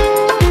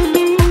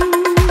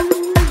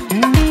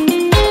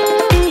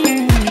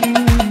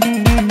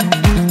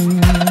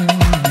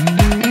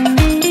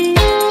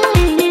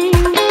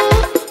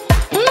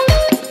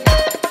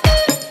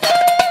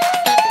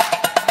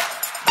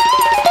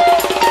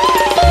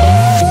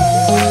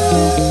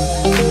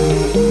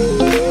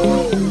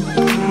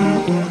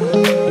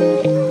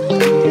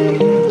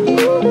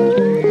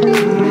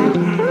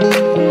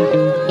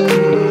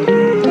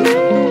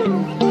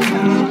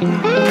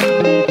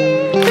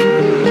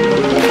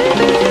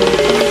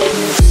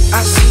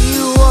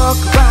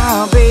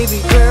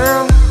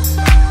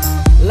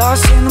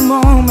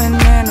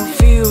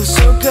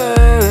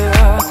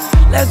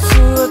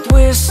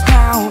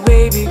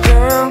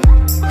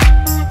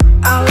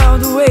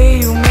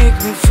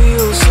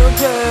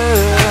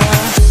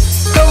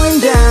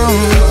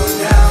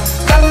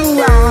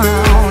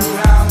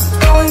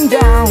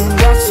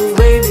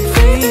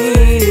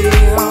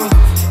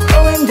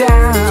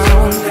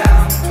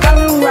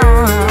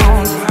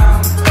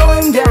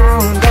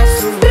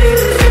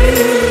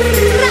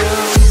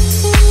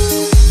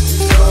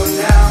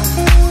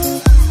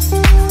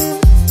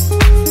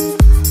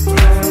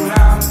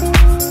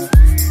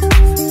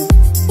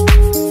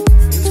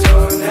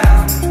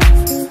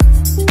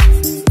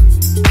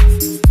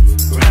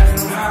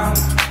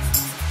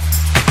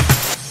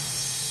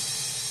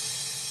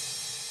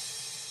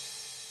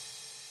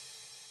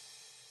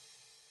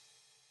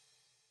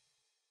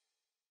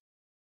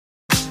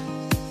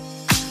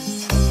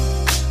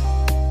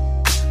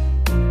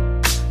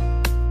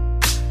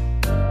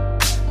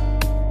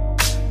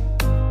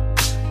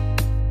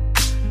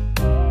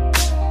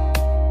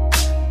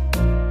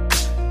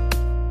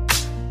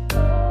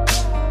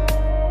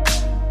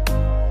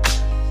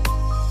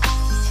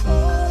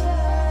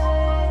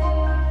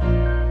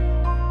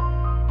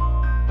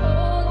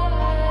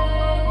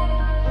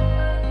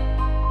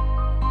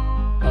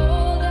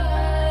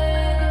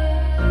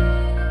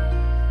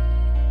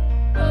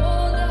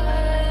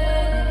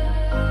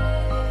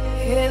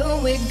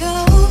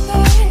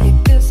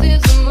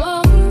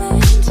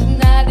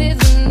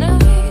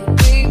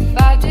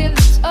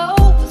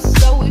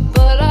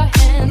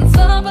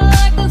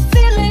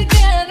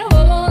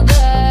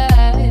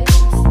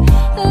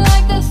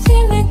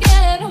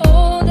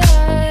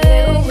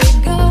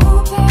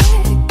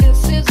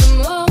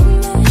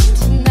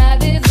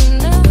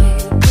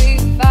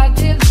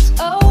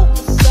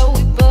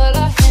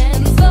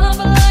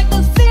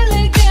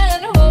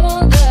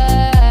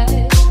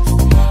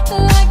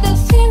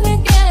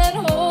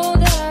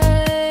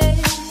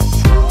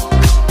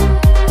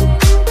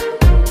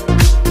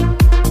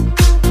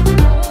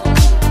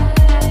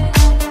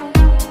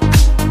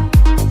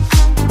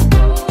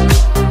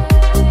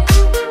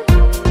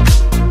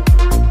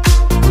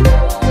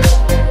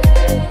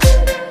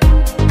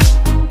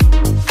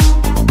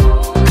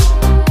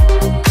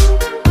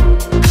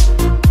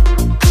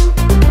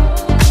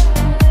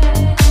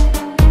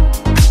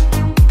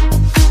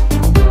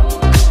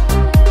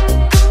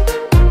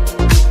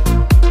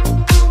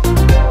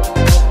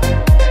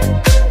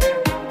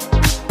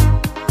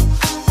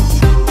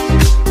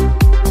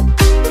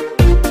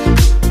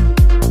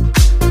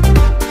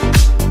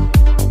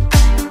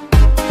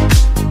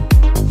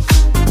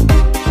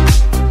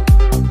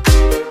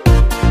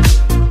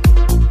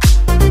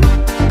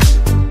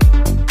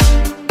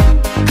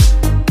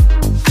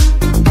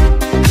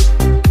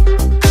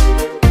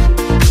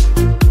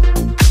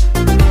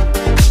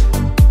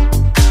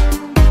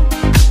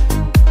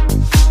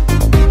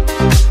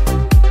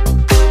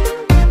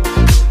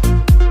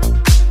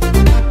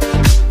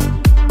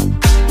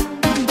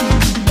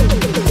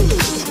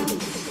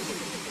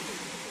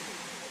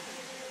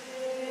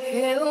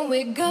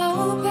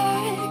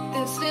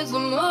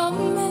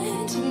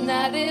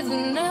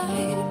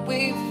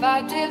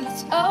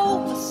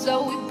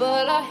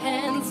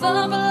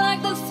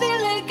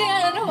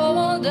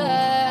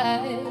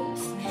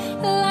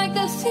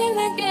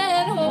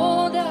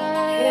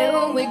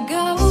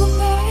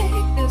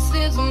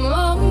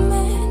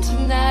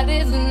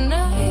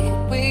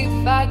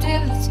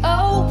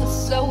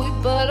 so we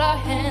put our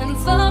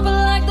hands up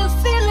like the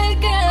ceiling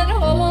can't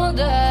hold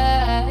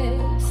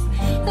us,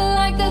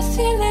 like the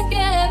ceiling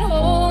can't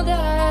hold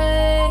us.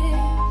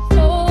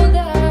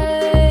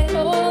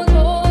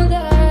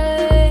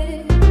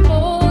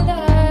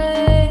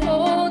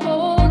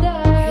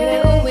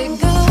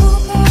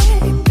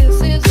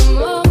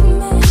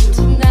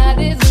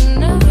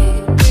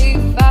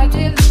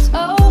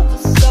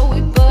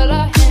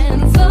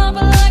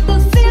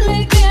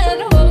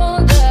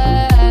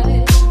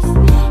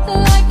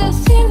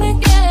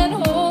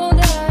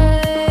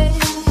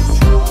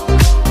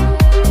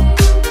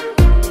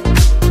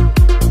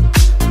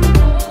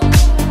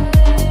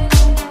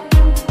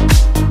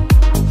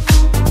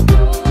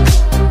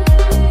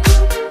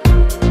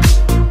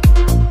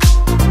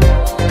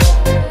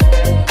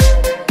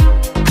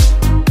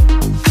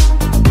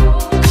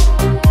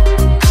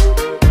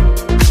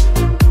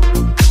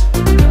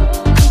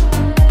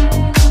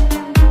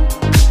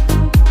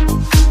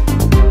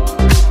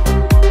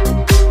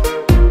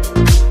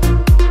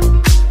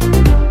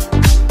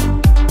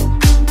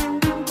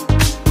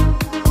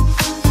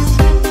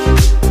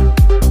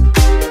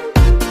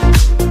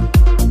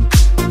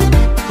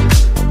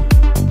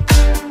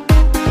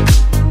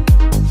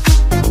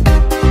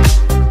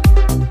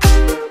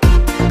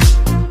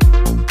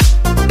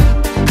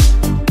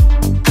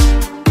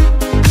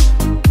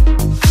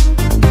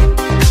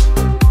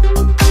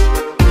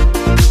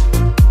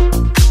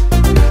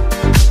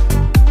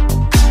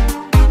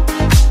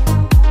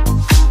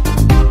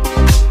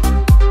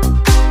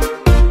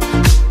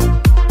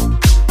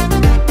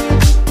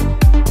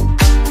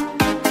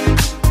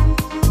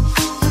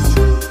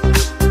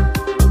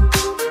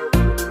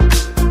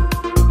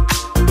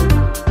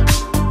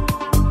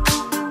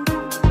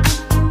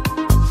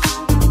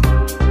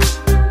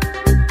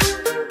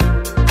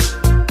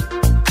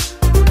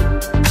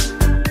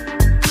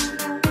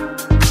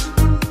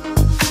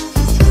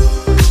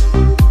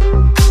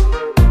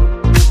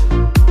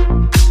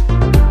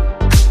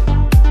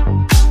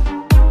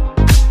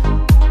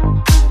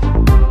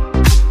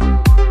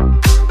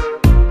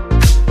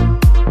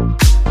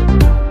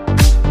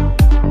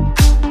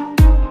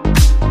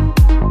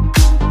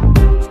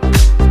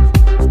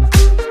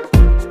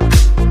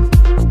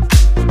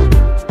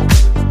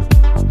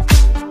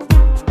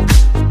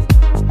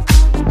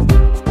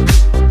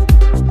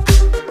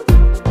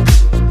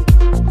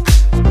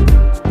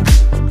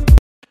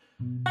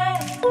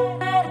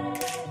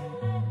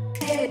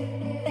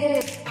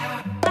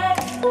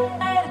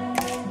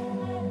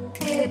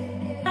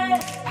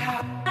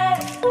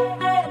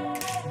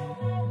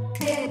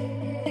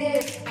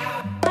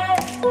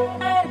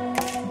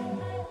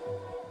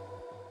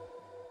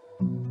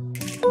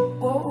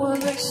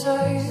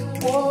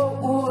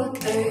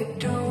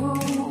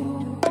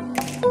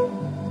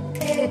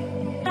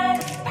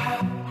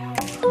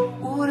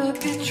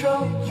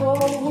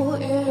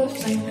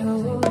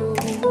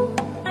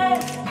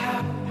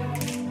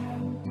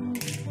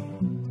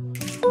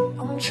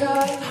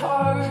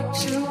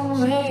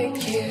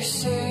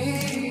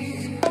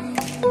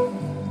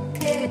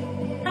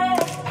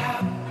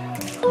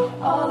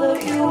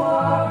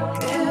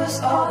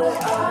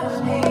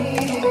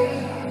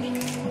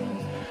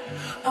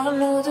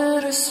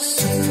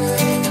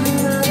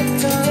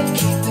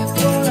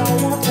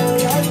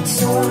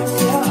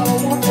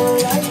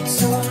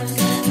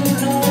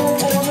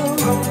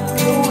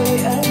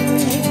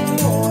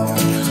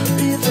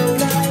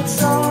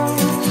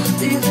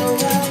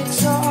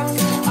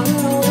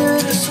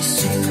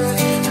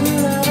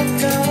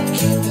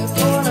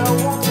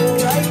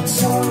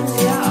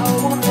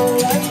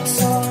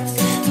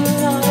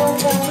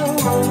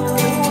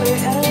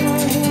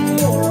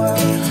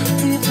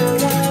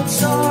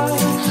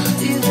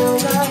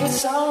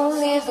 Song.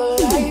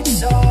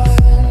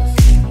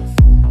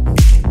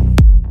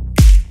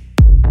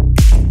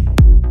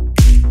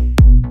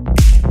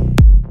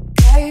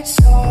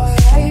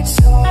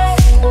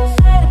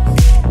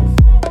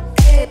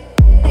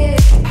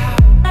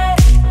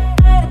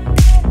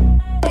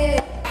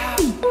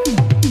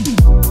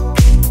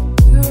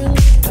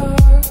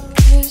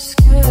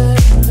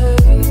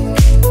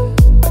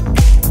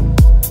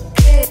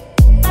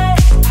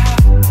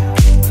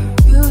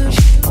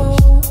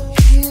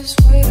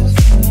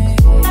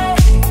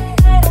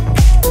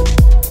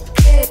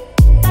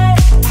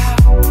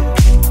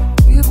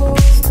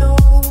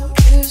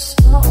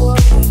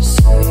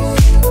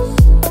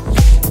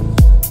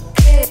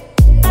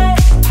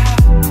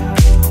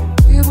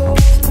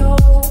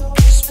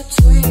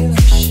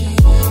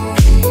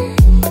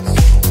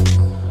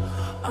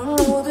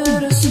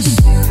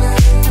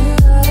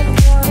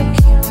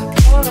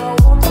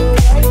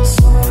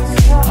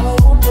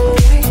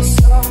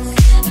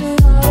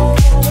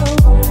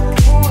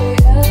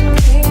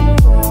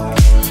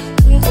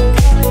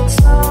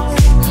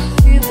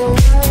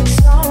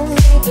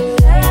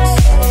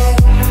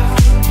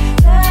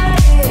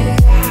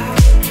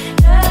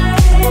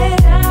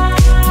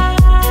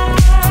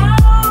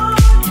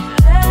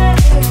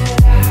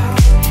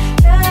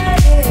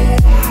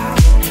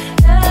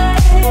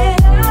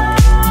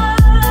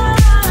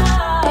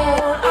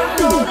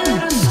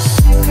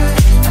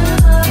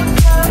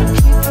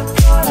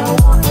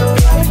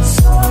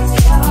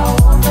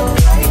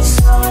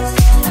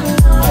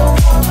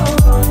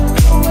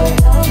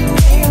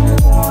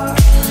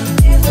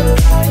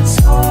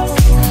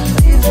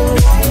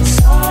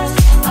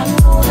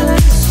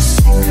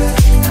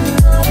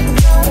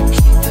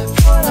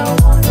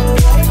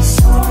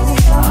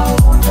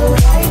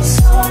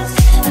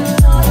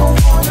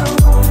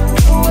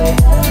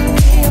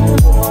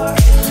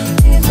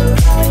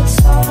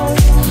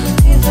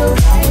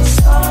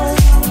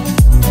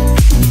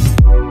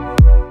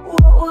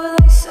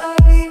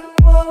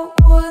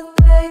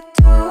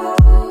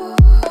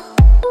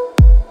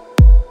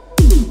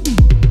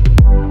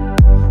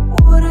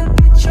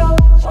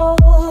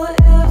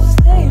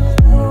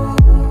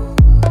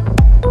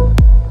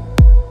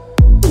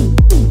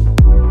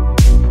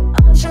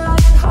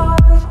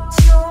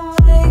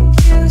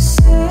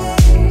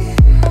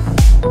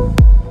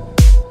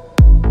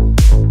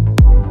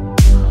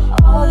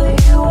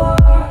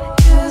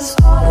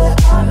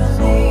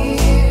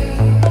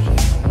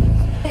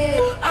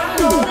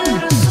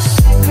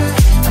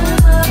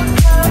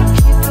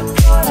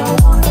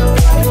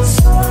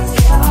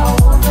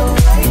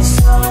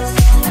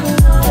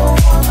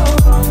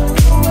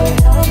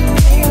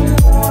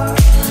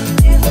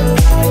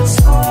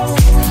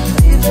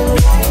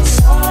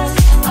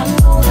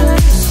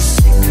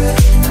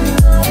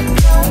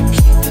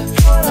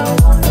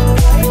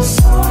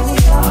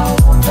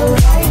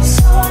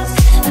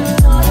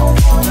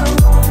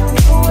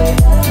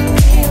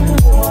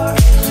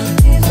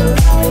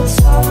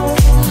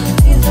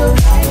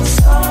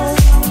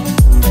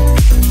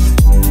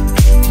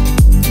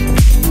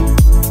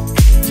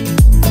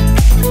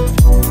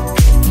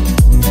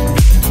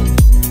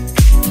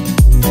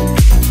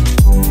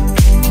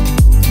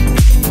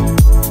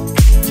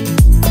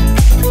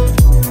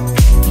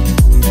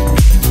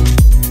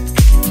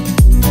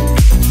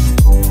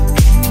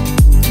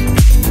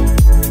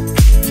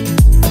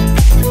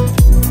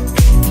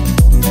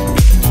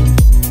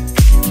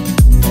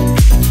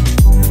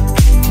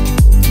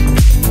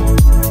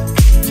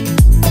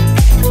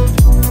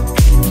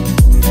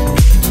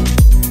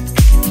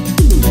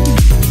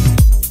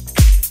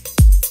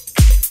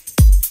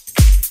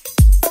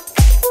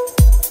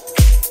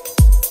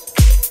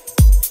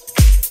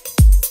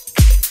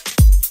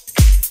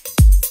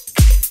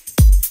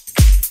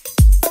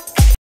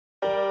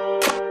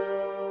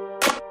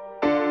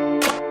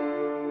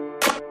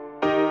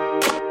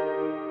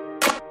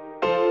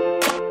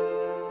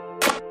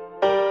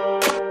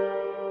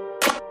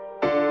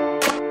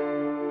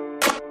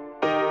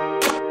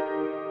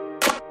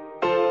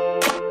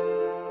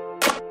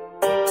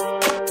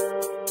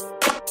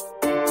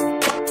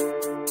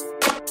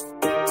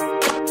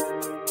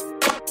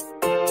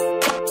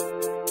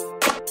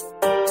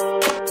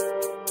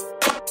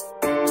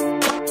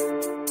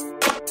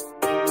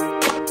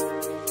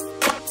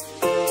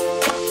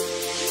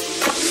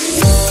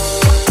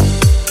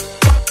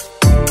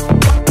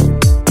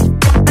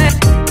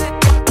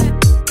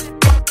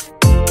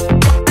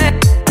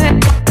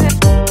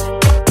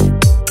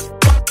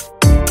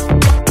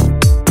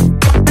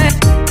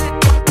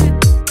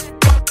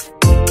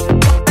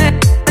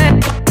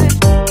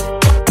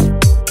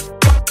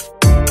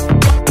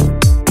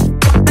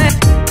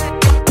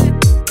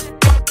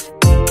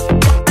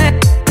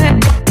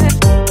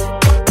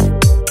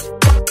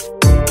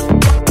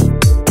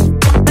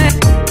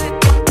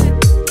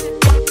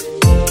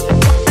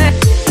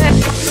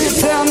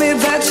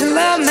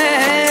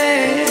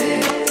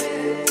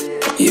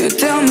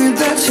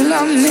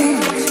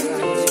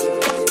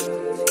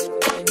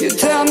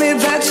 tell me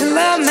that you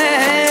love me.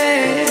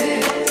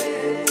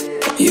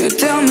 You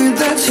tell me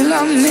that you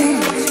love me.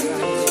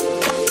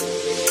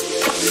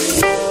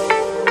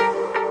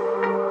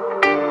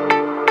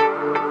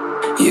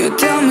 You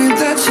tell me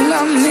that you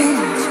love me.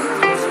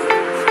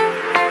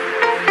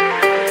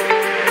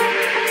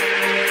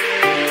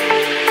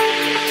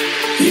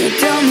 You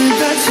tell me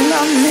that you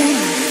love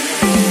me.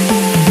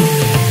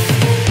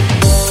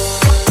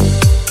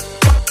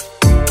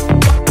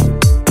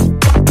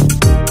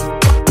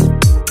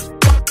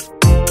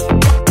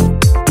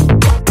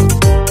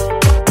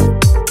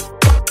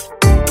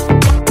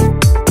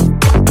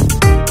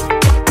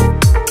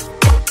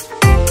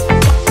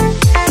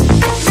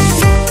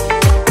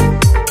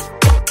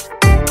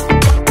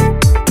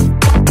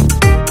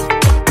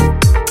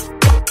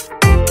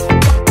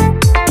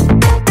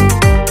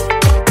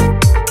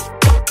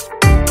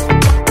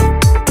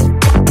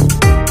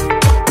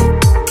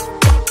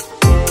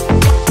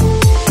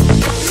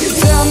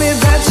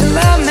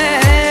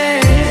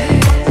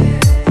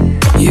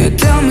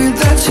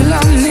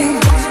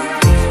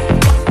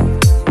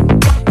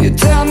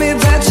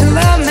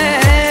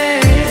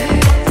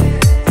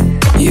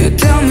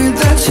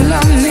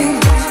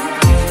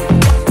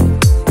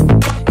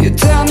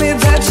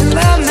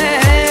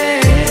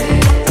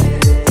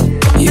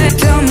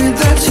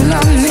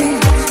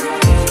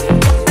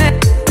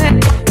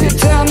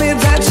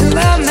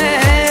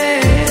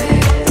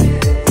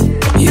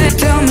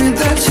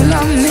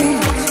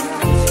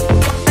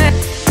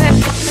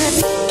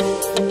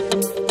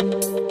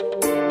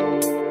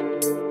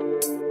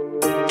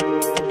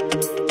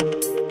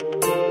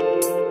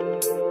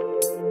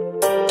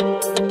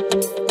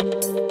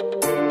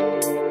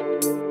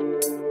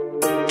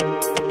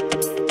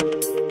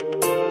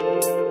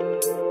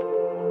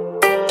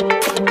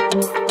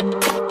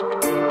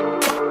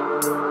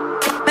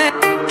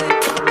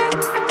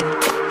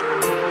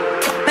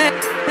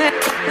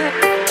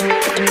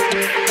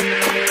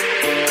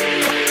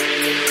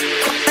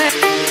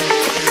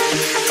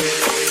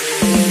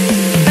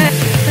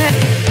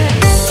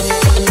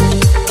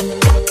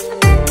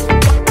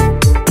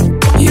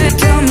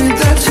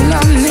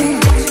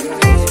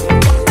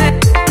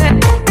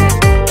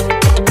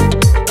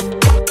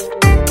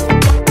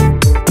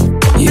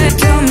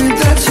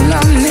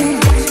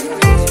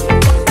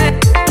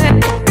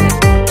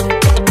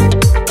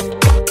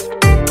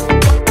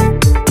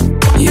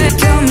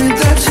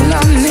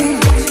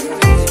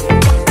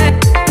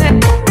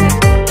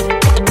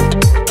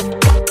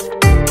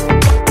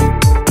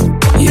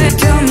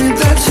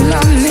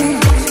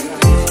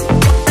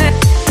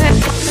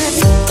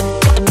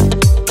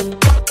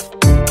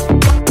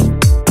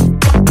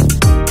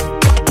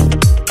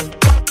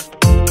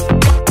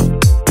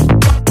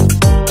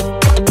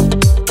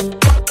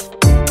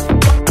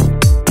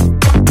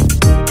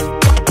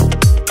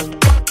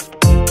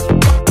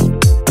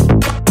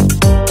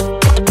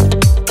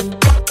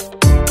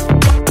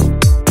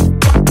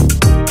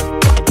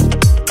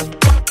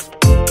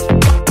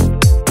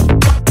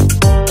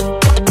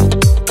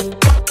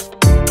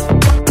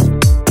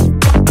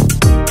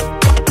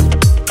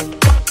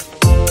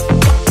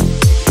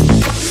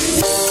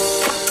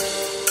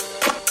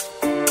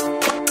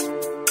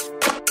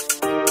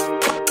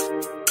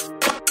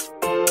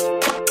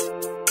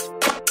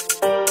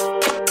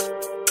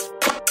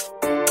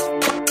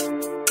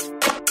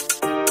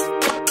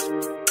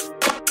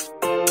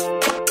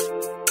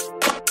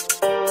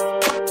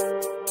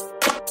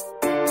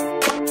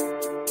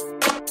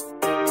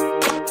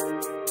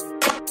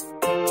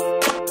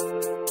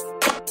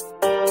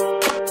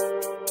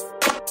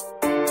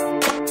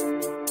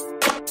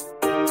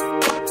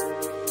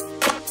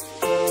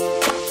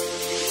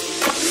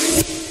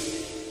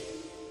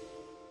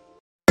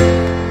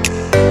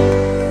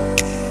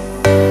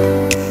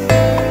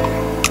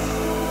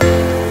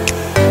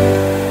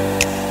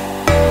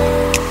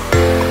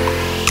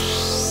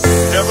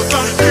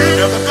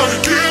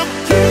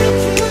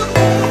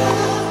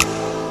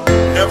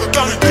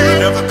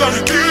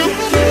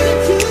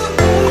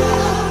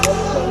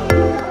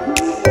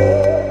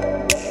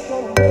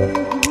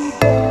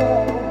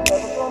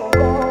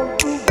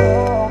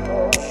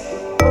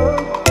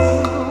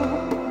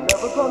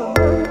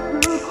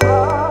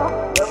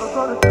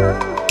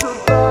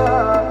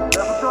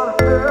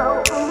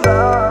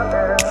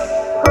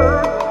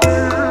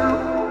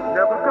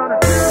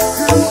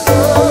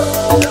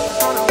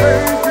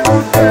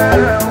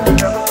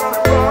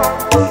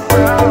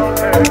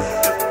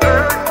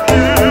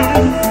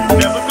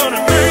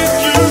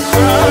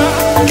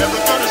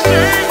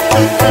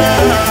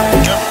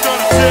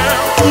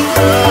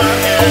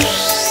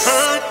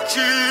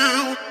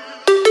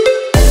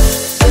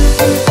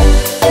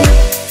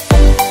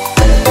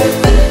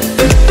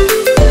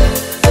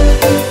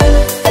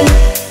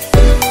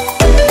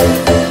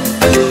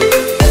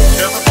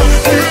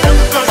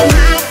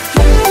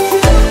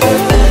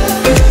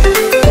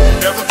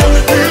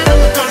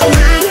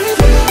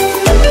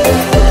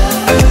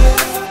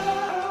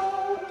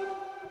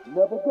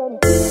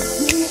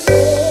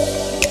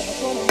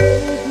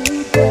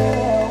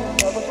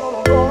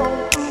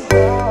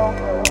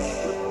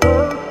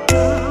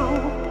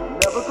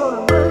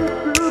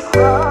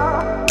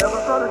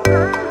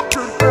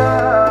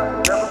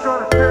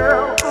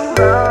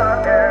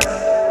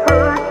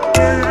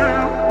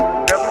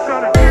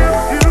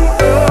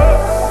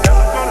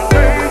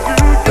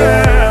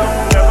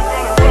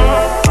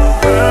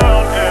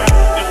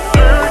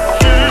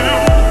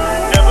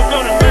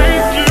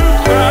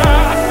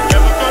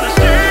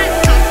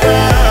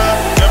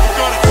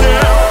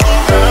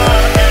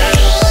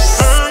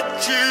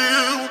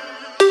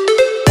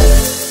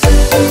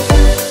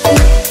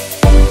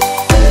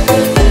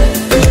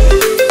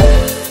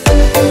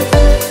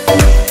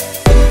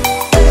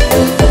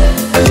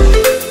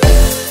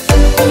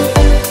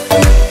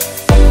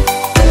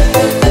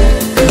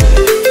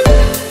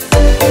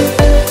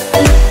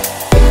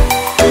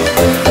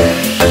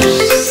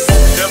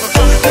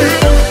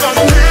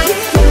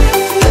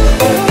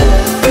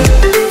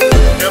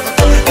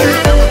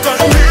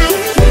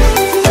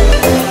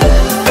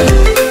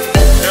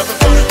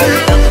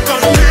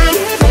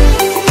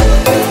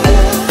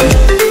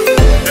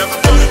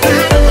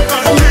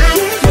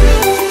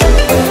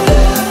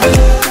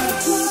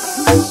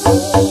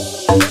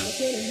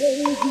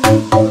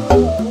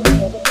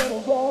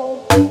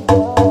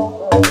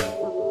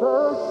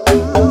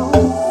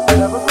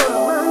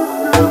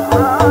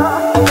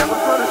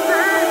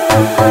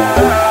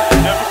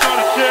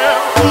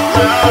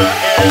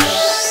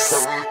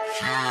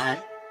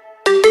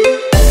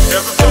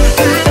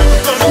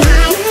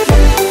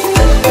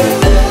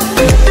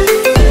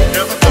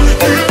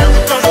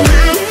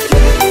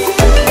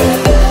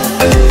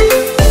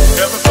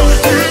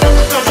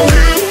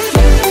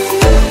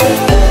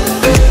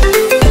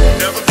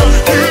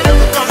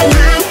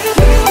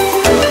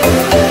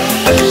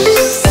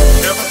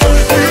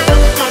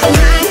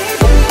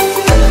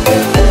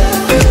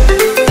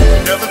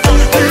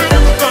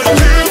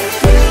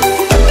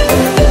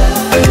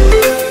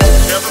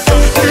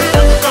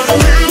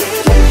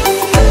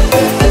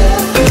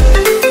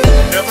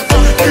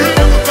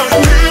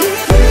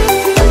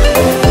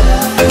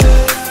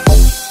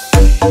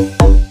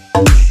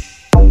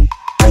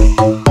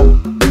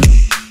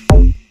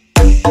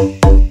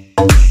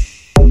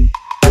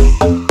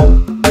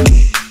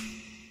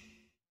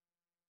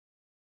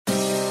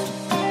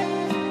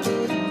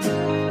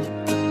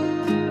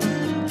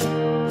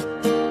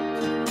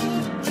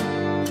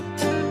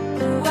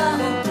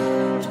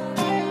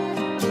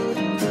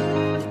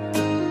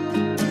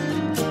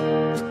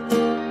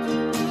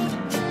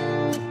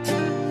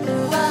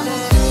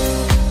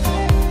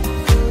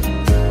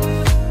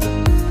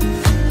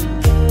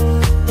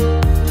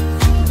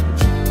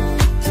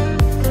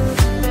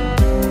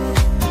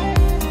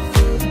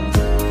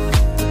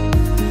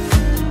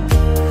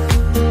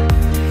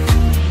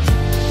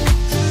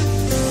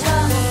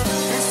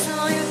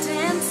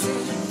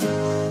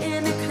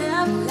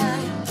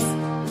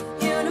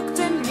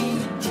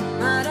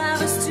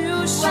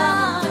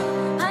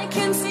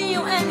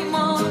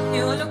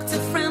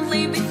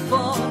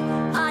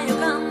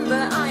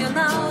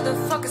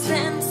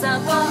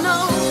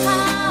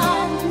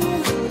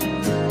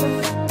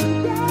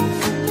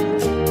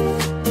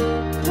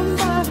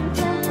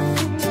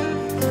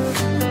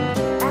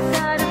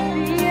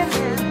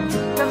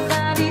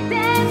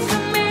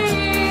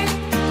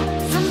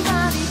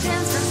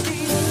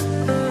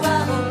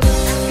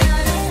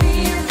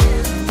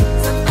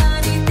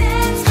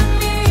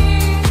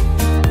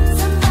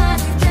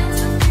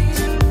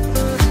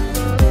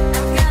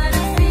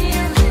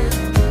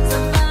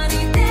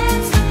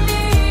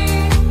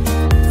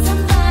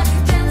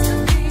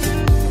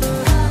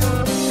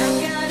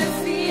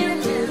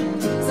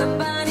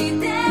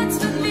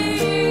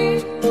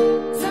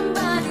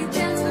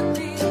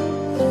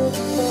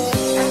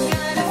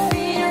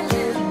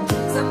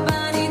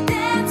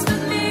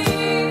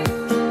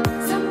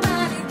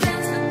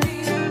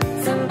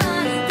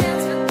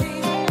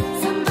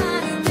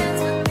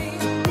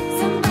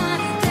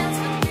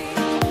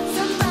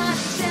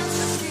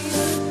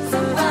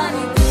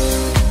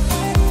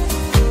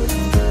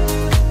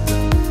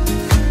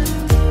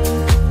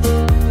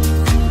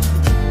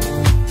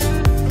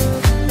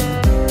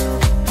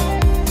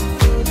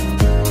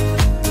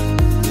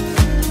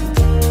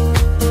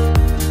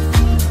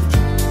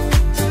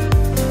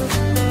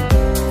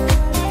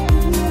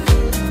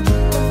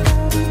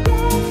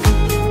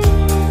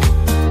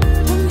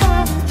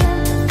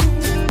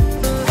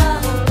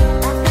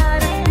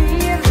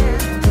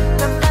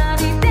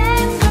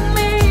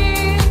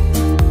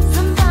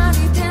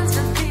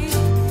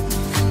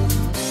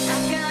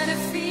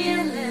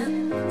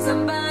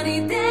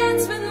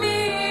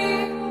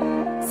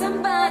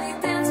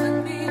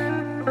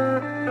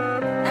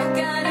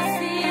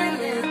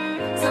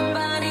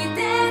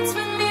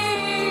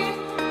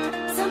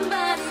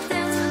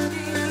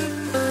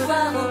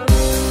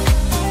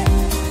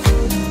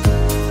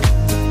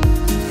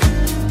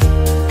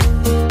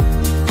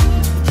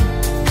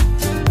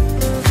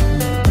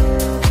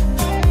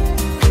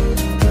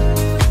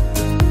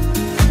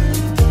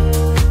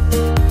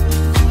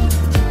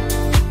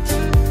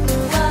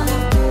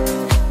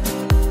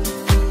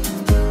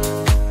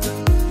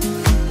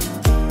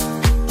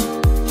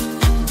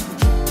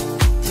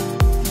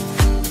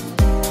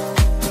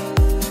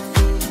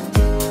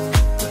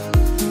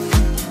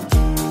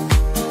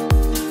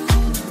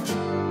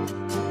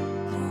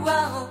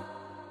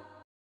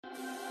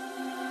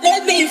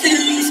 Let me feel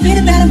you. It's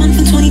been about a month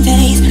and 20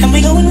 days, and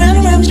we're going round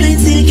and round playing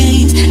silly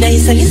games. Now you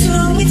say you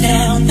slow me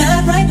down,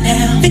 not right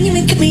now. Then you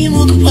look at me and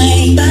walk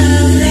away. But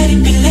let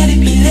it be, let it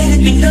be, let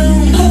it be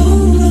known.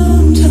 Hold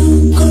on,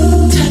 don't go.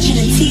 Touching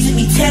and teasing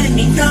me, telling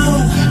me no.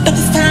 But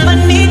this time I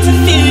need to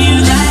feel you.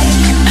 Ride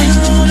it, I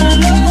don't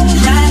know.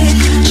 Ride it,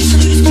 just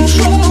lose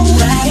control.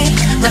 Ride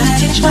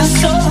it, my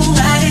soul.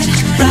 Ride it,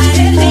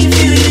 let me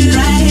feel you.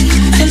 Ride it,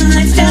 and the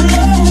lights down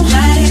low.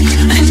 Ride it,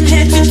 I'm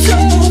head to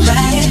toe.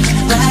 Ride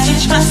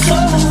it, my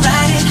soul.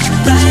 Ride it,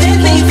 let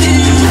me feel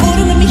you.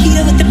 Ordering me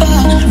here at the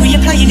bar,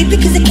 reapplying it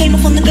because it came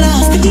off on the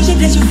glass. The DJ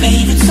plays your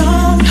favorite